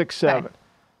Texans, 6-7. Okay.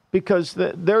 because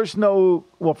there's no,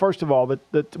 well, first of all,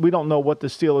 that we don't know what the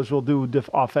Steelers will do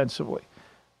offensively.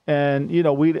 And,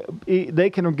 they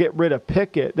can get rid of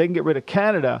Pickett. They can get rid of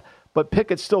Canada, but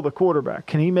Pickett's still the quarterback.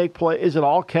 Can he make play? Is it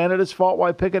all Canada's fault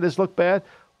why Pickett has looked bad?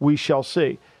 We shall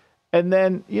see. And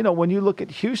then, when you look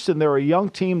at Houston, they're a young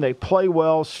team. They play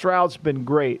well. Stroud's been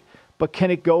great. But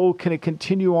can it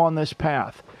continue on this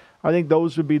path? I think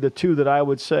those would be the two that I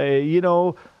would say,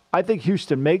 I think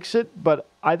Houston makes it. But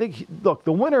I think, look,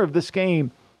 the winner of this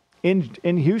game in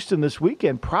Houston this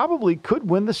weekend probably could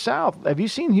win the South. Have you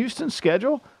seen Houston's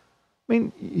schedule? I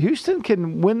mean, Houston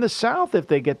can win the South if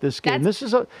they get this game. This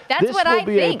will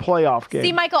be a playoff game.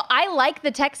 See, Michael, I like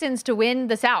the Texans to win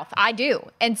the South. I do.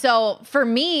 And so for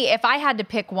me, if I had to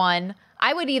pick one,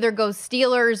 I would either go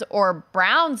Steelers or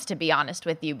Browns, to be honest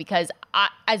with you, because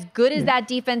as good as that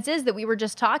defense is that we were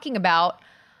just talking about,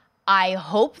 I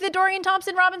hope that Dorian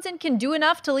Thompson-Robinson can do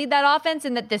enough to lead that offense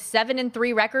and that this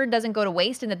 7-3 record doesn't go to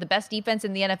waste and that the best defense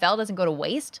in the NFL doesn't go to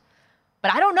waste.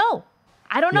 But I don't know.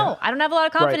 I don't know. I don't have a lot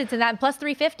of confidence in that. And plus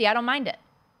 350, I don't mind it.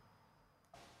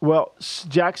 Well,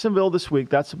 Jacksonville this week,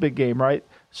 that's a big game, right?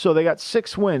 So they got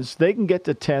 6 wins. They can get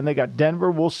to 10. They got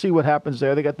Denver. We'll see what happens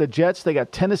there. They got the Jets. They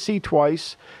got Tennessee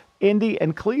twice, Indy,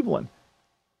 and Cleveland.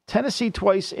 Tennessee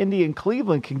twice, Indy, and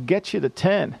Cleveland can get you to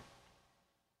 10.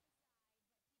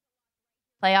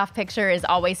 Playoff picture is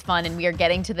always fun, and we are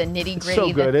getting to the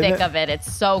nitty-gritty, the thick of it.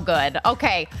 It's so good.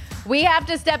 Okay, we have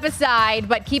to step aside,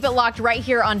 but keep it locked right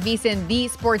here on VSiN, the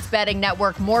Sports Betting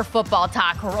Network. More football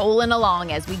talk rolling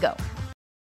along as we go.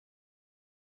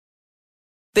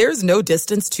 There's no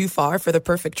distance too far for the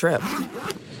perfect trip.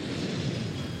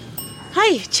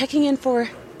 Hi, checking in for...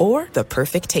 Or the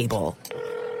perfect table.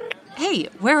 Hey,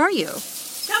 where are you?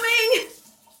 Coming!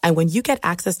 And when you get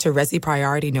access to Resi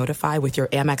Priority Notify with your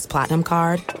Amex Platinum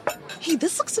card... Hey,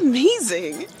 this looks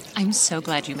amazing. I'm so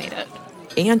glad you made it.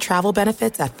 And travel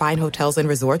benefits at fine hotels and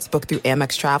resorts booked through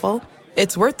Amex Travel,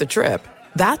 it's worth the trip.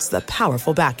 That's the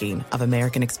powerful backing of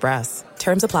American Express.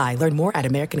 Terms apply. Learn more at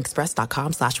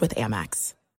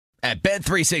americanexpress.com/withAmex. At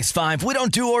Bet365, we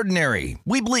don't do ordinary.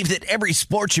 We believe that every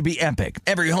sport should be epic.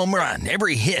 Every home run,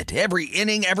 every hit, every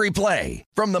inning, every play.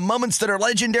 From the moments that are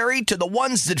legendary to the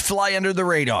ones that fly under the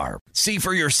radar. See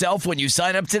for yourself when you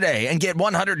sign up today and get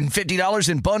 $150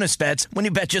 in bonus bets when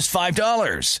you bet just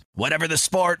 $5. Whatever the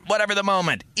sport, whatever the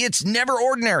moment, it's never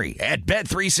ordinary at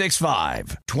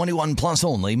Bet365. 21 plus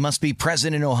only. Must be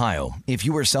present in Ohio. If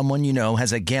you or someone you know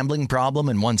has a gambling problem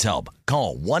and wants help,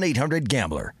 call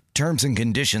 1-800-GAMBLER. Terms and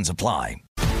conditions apply.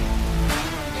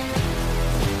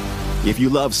 If you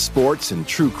love sports and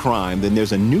true crime, then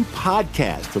there's a new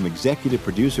podcast from executive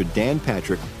producer Dan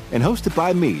Patrick and hosted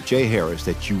by me, Jay Harris,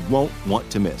 that you won't want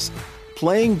to miss.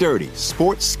 Playing Dirty: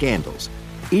 Sports Scandals.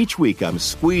 Each week, I'm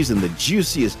squeezing the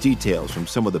juiciest details from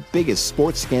some of the biggest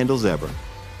sports scandals ever.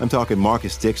 I'm talking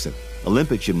Marcus Dixon,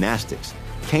 Olympic gymnastics,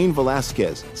 Cain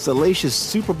Velasquez, salacious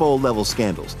Super Bowl-level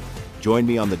scandals. Join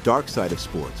me on the dark side of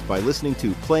sports by listening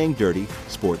to Playing Dirty: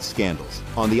 Sports Scandals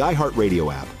on the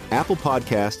iHeartRadio app, Apple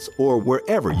Podcasts, or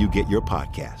wherever you get your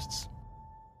podcasts.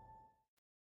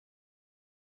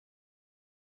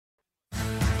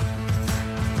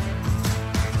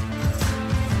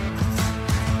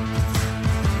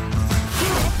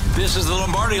 This is the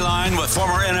Lombardi Line with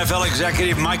former NFL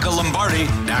executive Michael Lombardi.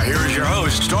 Now here is your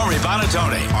host, Stormy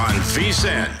Buonantony, on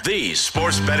VSiN, the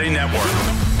Sports Betting Network.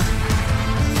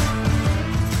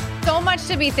 So much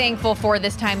to be thankful for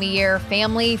this time of year.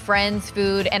 Family, friends,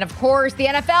 food, and of course, the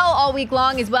NFL all week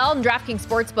long as well. And DraftKings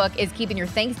Sportsbook is keeping your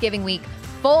Thanksgiving week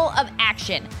full of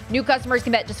action. New customers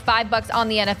can bet just $5 on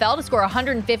the NFL to score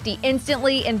 $150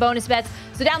 instantly in bonus bets.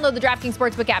 So download the DraftKings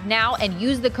Sportsbook app now and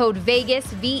use the code VEGAS,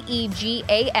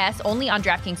 VEGAS, only on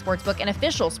DraftKings Sportsbook, an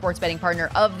official sports betting partner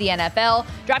of the NFL.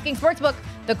 DraftKings Sportsbook,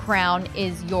 the crown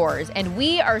is yours. And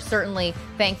we are certainly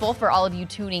thankful for all of you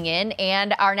tuning in.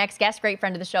 And our next guest, great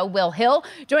friend of the show, Will Hill,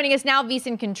 joining us now,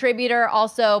 VSiN contributor,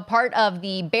 also part of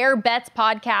the Bear Bets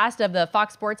podcast of the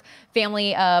Fox Sports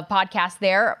family podcast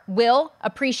there. Will,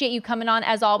 appreciate you coming on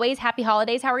as always. Happy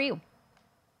holidays. How are you?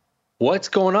 What's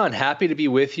going on? Happy to be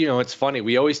with you. You know, it's funny.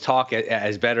 We always talk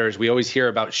as bettors. We always hear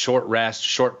about short rest,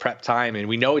 short prep time, and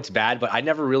we know it's bad, but I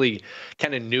never really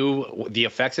kind of knew the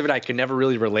effects of it. I could never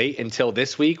really relate until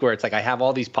this week where it's like I have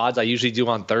all these pods I usually do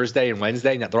on Thursday and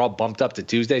Wednesday, and they're all bumped up to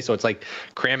Tuesday. So it's like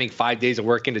cramming 5 days of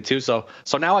work into 2. So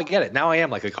now I get it. Now I am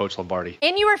like a Coach Lombardi.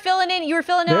 And you were filling in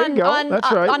on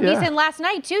VSiN last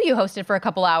night, too. You hosted for a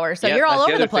couple hours. So you're all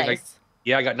over the place.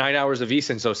 Yeah, I got 9 hours of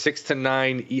VSiN, so 6 to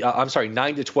 9.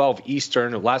 9 to 12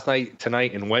 Eastern last night,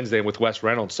 tonight, and Wednesday with Wes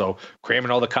Reynolds. So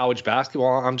cramming all the college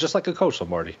basketball. I'm just like a Coach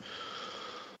Lombardi.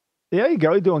 Yeah, you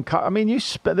go. You're doing.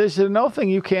 There's no thing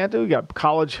you can't do. You got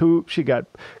college hoops. You got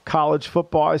college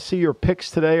football. I see your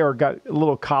picks today are got a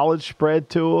little college spread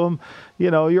to them.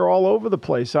 You're all over the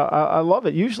place. I love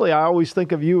it. Usually, I always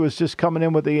think of you as just coming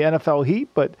in with the NFL heat,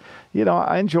 but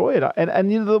I enjoy it.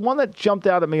 And the one that jumped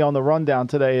out at me on the rundown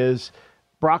today is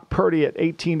Brock Purdy at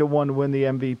 18-1 to win the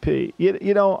MVP.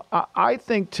 I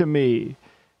think, to me,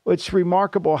 it's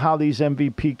remarkable how these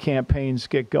MVP campaigns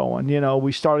get going.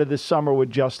 We started this summer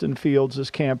with Justin Fields'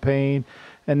 campaign,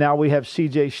 and now we have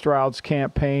C.J. Stroud's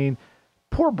campaign.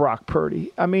 Poor Brock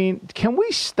Purdy. Can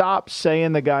we stop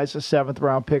saying the guy's a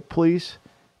 7th-round pick, please?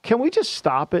 Can we just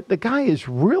stop it? The guy is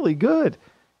really good.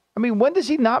 When does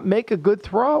he not make a good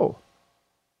throw?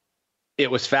 It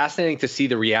was fascinating to see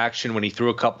the reaction when he threw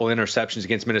a couple interceptions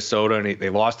against Minnesota and they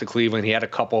lost to Cleveland. He had a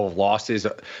couple of losses.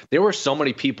 There were so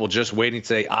many people just waiting to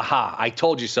say, aha, I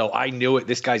told you so. I knew it.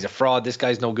 This guy's a fraud. This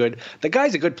guy's no good. The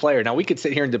guy's a good player. Now, we could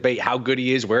sit here and debate how good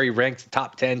he is, where he ranks,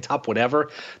 top 10, top whatever.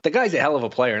 The guy's a hell of a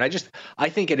player. And I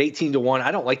think at 18-1,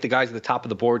 I don't like the guys at the top of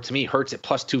the board. To me, Hurts at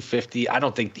plus 250. I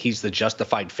don't think he's the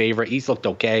justified favorite. He's looked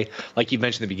okay. Like you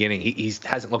mentioned in the beginning, he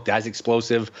hasn't looked as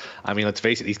explosive. Let's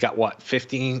face it. He's got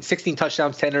 16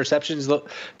 touchdowns, 10 interceptions. Look,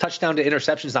 touchdown to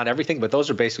interceptions, not everything, but those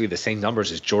are basically the same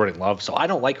numbers as Jordan Love. So I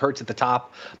don't like Hurts at the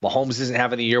top. Mahomes isn't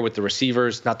having the year with the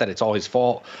receivers. Not that it's all his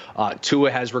fault.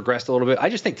 Tua has regressed a little bit. I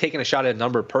just think taking a shot at a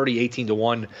number, Purdy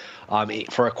 18-1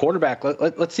 for a quarterback.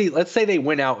 Let's see. Let's say they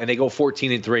win out and they go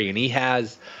 14-3, and he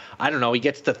has, I don't know, he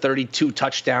gets to 32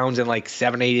 touchdowns and like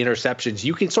 7-8 interceptions.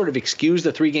 You can sort of excuse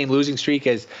the 3-game losing streak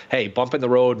as, hey, bump in the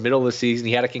road, middle of the season.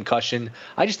 He had a concussion.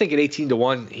 I just think at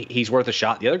 18-1, he's worth a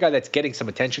shot. The other guy that's getting some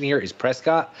attention here is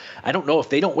Prescott. I don't know if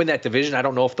they don't win that division. I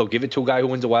don't know if they'll give it to a guy who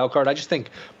wins a wild card. I just think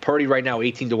Purdy right now,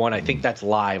 18-1. I think that's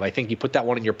live. I think you put that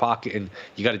one in your pocket and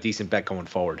you got a decent bet going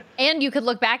forward. And you could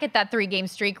look back at that 3-game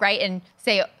streak, right, and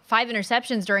say 5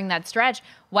 interceptions during that stretch.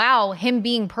 Wow, him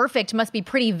being perfect must be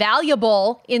pretty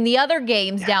valuable in the other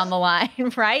games down the line,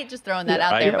 right? Just throwing that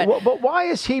out there. Yeah. But why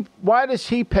does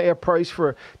he pay a price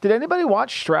for? Did anybody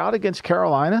watch Stroud against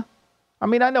Carolina? I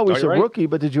know he's a rookie,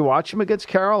 but did you watch him against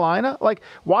Carolina?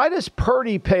 Why does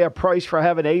Purdy pay a price for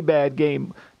having a bad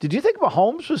game? Did you think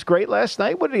Mahomes was great last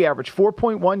night? What did he average?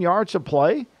 4.1 yards a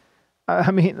play?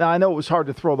 I know it was hard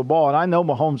to throw the ball, and I know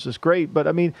Mahomes is great,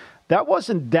 but that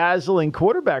wasn't dazzling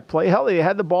quarterback play. Hell, they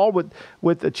had the ball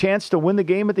with a chance to win the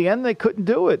game at the end, and they couldn't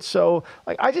do it. So,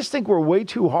 I just think we're way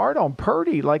too hard on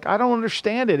Purdy. I don't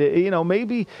understand it.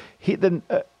 Maybe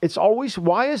it's always,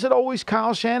 why is it always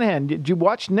Kyle Shanahan? Did you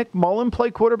watch Nick Mullen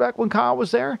play quarterback when Kyle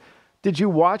was there? Did you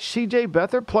watch C.J.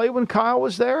 Beathard play when Kyle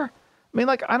was there?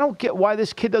 I don't get why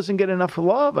this kid doesn't get enough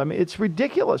love. It's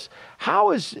ridiculous.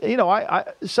 How is,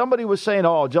 somebody was saying,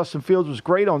 oh, Justin Fields was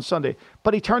great on Sunday,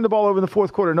 but he turned the ball over in the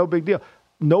fourth quarter. No big deal.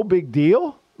 No big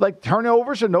deal?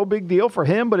 Turnovers are no big deal for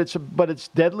him, but it's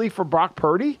deadly for Brock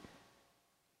Purdy?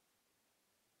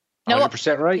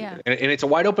 100% right. Yeah. And it's a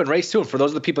wide open race, too. And for those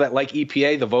of the people that like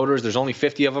EPA, the voters, there's only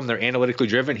 50 of them. They're analytically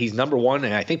driven. He's number one,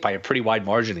 and I think by a pretty wide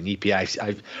margin in EPA.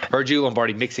 I've heard you,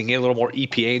 Lombardi, mixing in a little more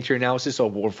EPA into your analysis. So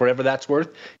for whatever that's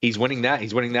worth, he's winning that.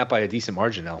 He's winning that by a decent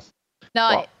margin now.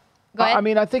 No, go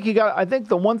ahead. I think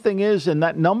the one thing is in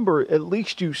that number, at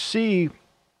least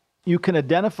you can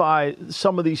identify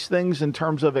some of these things in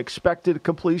terms of expected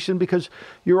completion because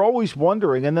you're always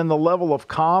wondering. And then the level of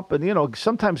comp. And,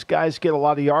 sometimes guys get a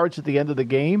lot of yards at the end of the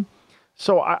game.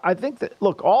 So I think that,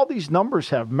 look, all these numbers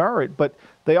have merit, but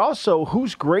they also,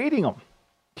 who's grading them?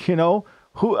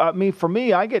 For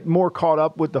me, I get more caught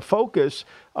up with the focus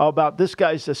about this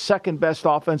guy's the second best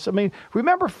offense.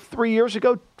 Remember 3 years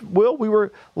ago, Will, we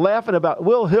were laughing about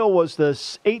Will Hill was the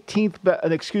 18th,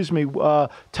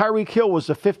 Tyreek Hill was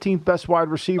the 15th best wide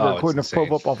receiver according to Pro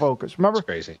Football Focus. Remember? It's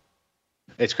crazy.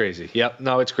 It's crazy. Yep.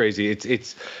 No, it's crazy.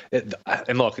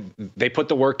 And look, they put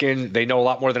the work in. They know a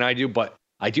lot more than I do, but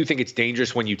I do think it's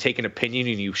dangerous when you take an opinion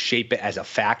and you shape it as a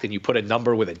fact and you put a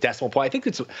number with a decimal point. I think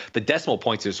it's the decimal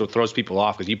points is what throws people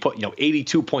off because you put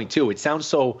 82.2. It sounds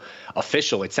so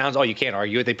official. It sounds, you can't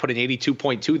argue it. They put an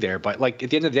 82.2 there, but at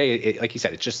the end of the day, like you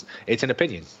said, it's an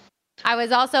opinion. I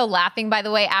was also laughing, by the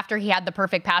way, after he had the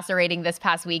perfect passer rating this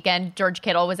past weekend. George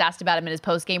Kittle was asked about him in his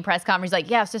post-game press conference. He's like,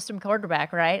 yeah, system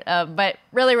quarterback, right? But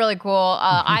really, really cool.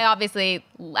 I obviously,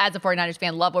 as a 49ers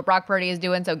fan, love what Brock Purdy is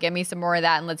doing, so give me some more of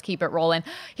that and let's keep it rolling.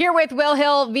 Here with Will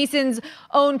Hill, VSiN's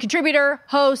own contributor,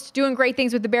 host, doing great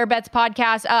things with the Bear Bets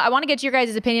podcast. I want to get your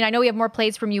guys' opinion. I know we have more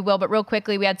plays from you, Will, but real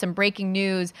quickly, we had some breaking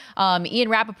news. Ian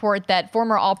Rappaport, that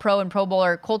former All-Pro and Pro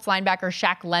Bowler Colts linebacker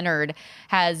Shaq Leonard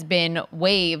has been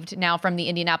waived. Now, now from the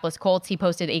Indianapolis Colts. He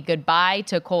posted a goodbye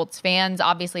to Colts fans.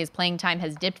 Obviously, his playing time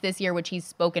has dipped this year, which he's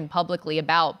spoken publicly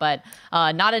about, but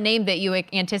not a name that you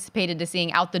anticipated to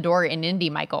seeing out the door in Indy,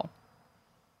 Michael.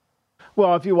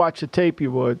 Well, if you watch the tape,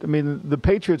 you would. I mean, the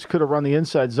Patriots could have run the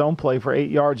inside zone play for 8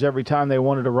 yards every time they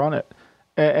wanted to run it.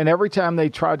 And every time they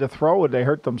tried to throw it, they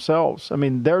hurt themselves. I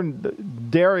mean,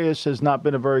 Darius has not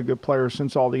been a very good player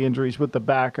since all the injuries with the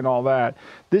back and all that.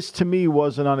 This, to me,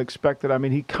 wasn't unexpected. I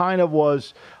mean, he kind of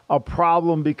was a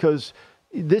problem because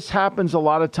this happens a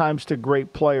lot of times to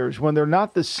great players. When they're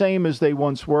not the same as they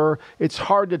once were, it's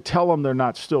hard to tell them they're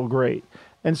not still great.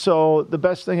 And so the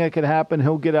best thing that could happen,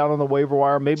 he'll get out on the waiver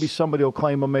wire. Maybe somebody will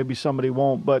claim him, maybe somebody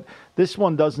won't. But this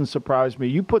one doesn't surprise me.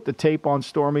 You put the tape on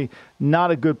Stormy, not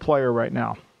a good player right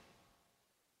now.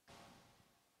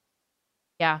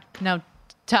 Yeah, no,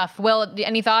 tough. Will,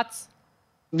 any thoughts?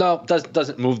 No,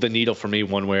 doesn't move the needle for me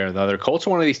one way or another. Colts are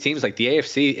one of these teams, like the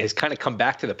AFC has kind of come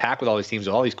back to the pack with all these teams,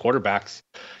 with all these quarterbacks.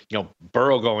 You know,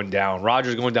 Burrow going down,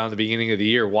 Rodgers going down at the beginning of the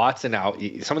year, Watson out.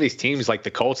 Some of these teams like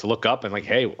the Colts look up and like,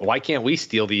 hey, why can't we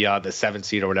steal the 7th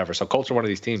seed or whatever? So Colts are one of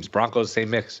these teams. Broncos, same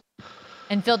mix.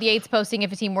 And Phil Yates posting,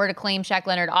 if a team were to claim Shaq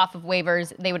Leonard off of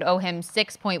waivers, they would owe him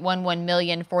 $6.11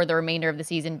 million for the remainder of the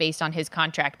season based on his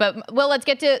contract. But, Will, let's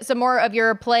get to some more of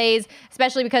your plays,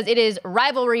 especially because it is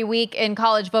rivalry week in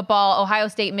college football. Ohio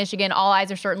State, Michigan, all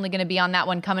eyes are certainly going to be on that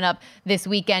one coming up this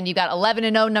weekend. You got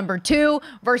 11-0 number 2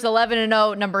 versus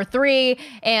 11-0 number 3.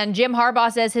 And Jim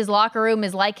Harbaugh says his locker room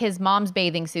is like his mom's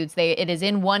bathing suits. It is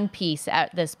in one piece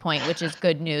at this point, which is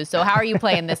good news. So how are you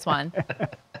playing this one?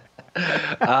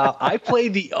 I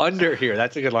played the under here.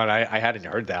 That's a good line. I hadn't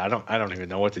heard that. I don't even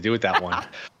know what to do with that one.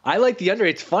 I like the under.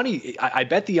 It's funny. I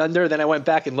bet the under. Then I went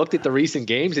back and looked at the recent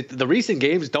games. The recent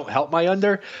games don't help my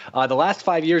under. The last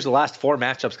 5 years, the last 4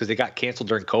 matchups, because they got canceled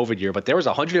during COVID year. But there was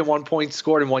 101 points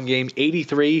scored in one game,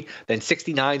 83, then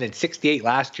 69, then 68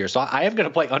 last year. So I am going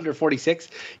to play under 46,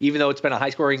 even though it's been a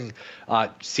high-scoring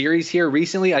series here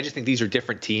recently. I just think these are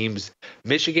different teams.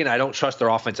 Michigan, I don't trust their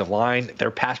offensive line.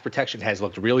 Their pass protection has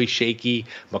looked really shaky.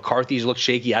 McCarthy's looked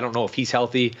shaky. I don't know if he's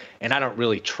healthy, and I don't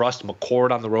really trust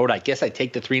McCord on the road. I guess I'd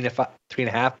take the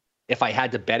 3.5 if I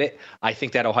had to bet it. I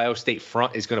think that Ohio State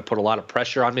front is going to put a lot of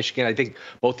pressure on Michigan. I think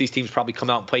both these teams probably come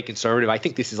out and play conservative. I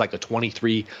think this is like a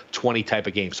 23-20 type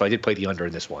of game, so I did play the under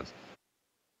in this one.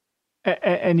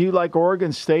 And you like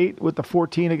Oregon State with the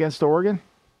 14 against Oregon?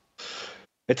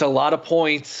 It's a lot of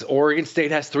points. Oregon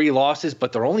State has 3 losses,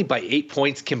 but they're only by 8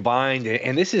 points combined.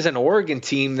 And this is an Oregon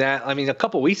team that, I mean, a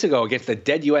couple weeks ago against the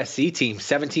dead USC team,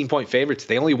 17-point favorites.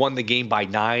 They only won the game by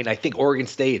 9. I think Oregon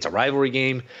State, it's a rivalry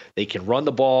game. They can run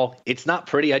the ball. It's not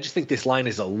pretty. I just think this line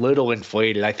is a little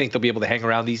inflated. I think they'll be able to hang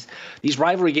around. These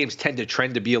rivalry games tend to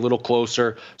trend to be a little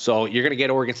closer. So you're going to get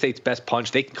Oregon State's best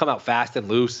punch. They can come out fast and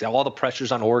loose. All the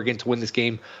pressure's on Oregon to win this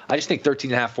game. I just think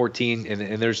 13.5, 14,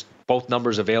 and there's both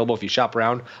numbers available if you shop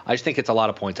around. I just think it's a lot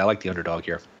of points. I like the underdog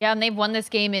here. Yeah, and they've won this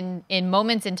game in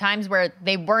moments and times where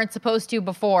they weren't supposed to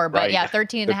before. But right. Yeah,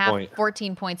 13.5,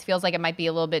 14 points feels like it might be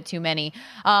a little bit too many.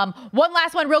 One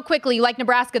last one real quickly. You like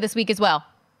Nebraska this week as well?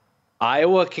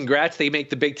 Iowa, congrats. They make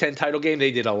the Big Ten title game.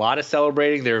 They did a lot of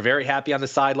celebrating. They were very happy on the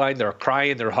sideline. They're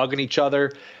crying. They're hugging each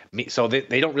other. So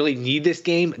they don't really need this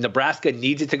game. Nebraska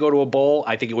needs it to go to a bowl.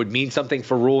 I think it would mean something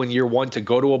for Rule in year 1 to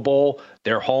go to a bowl.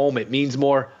 They're home. It means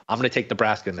more. I'm going to take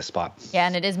Nebraska in this spot. Yeah,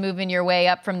 and it is moving your way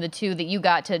up from the 2 that you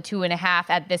got to 2.5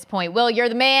 at this point. Will, you're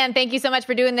the man. Thank you so much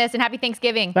for doing this, and happy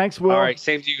Thanksgiving. Thanks, Will. All right,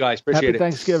 same to you guys. Appreciate it. Happy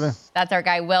Thanksgiving. That's our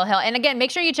guy, Will Hill. And again,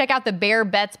 make sure you check out the Bear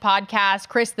Bets podcast.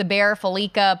 Chris the Bear,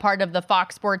 Felica, part of the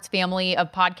Fox Sports family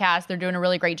of podcasts. They're doing a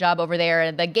really great job over there.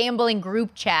 The gambling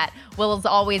group chat, Will's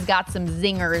always got some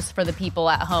zingers for the people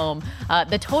at home.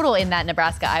 The total in that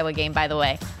Nebraska-Iowa game, by the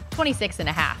way,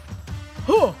 26.5.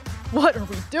 Oh, what are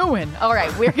we doing? All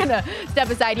right, we're going to step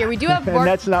aside here. We do have more. And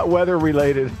that's not weather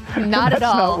related. Not at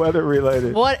all. That's not weather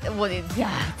related. What? Well,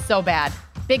 yeah, it's so bad.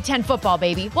 Big Ten football,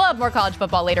 baby. We'll have more college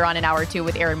football later on in hour 2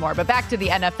 with Aaron Moore. But back to the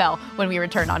NFL when we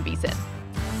return on VSiN.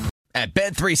 At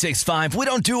Bet365, we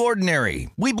don't do ordinary.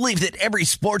 We believe that every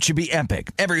sport should be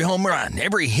epic. Every home run,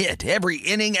 every hit, every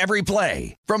inning, every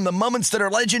play. From the moments that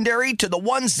are legendary to the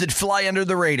ones that fly under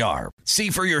the radar. See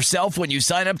for yourself when you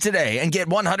sign up today and get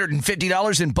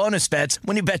 $150 in bonus bets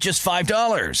when you bet just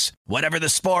 $5. Whatever the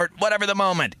sport, whatever the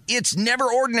moment, it's never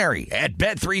ordinary at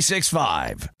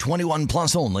Bet365. 21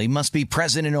 plus only. Must be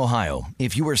present in Ohio.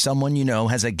 If you or someone you know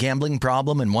has a gambling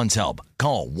problem and wants help,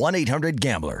 call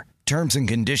 1-800-GAMBLER. Terms and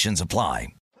conditions apply.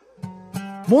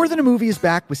 More Than a Movie is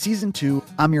back with Season 2.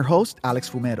 I'm your host, Alex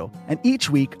Fumero. And each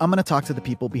week, I'm going to talk to the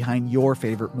people behind your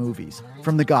favorite movies.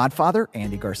 From The Godfather,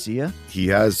 Andy Garcia. He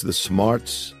has the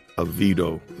smarts of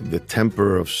Vito, the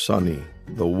temper of Sonny,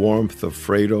 the warmth of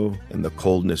Fredo and the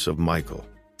coldness of Michael.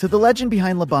 To the legend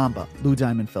behind La Bamba, Lou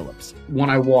Diamond Phillips. When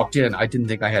I walked in, I didn't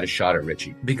think I had a shot at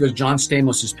Richie because John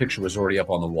Stamos' picture was already up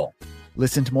on the wall.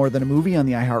 Listen to More Than a Movie on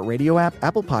the iHeartRadio app,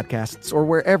 Apple Podcasts, or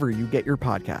wherever you get your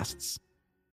podcasts.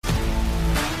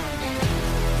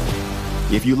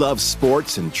 If you love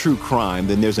sports and true crime,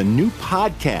 then there's a new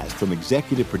podcast from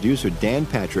executive producer Dan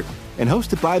Patrick and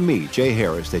hosted by me, Jay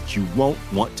Harris, that you won't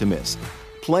want to miss.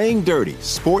 Playing Dirty: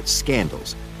 Sports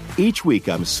Scandals. Each week,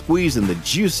 I'm squeezing the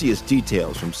juiciest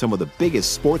details from some of the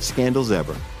biggest sports scandals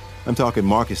ever. I'm talking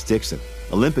Marcus Dixon,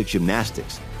 Olympic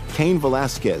gymnastics, Cain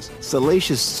Velasquez,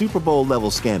 salacious Super Bowl-level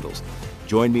scandals.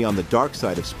 Join me on the dark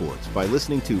side of sports by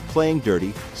listening to Playing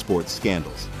Dirty: Sports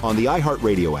Scandals on the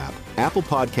iHeartRadio app, Apple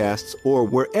Podcasts, or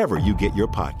wherever you get your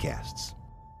podcasts.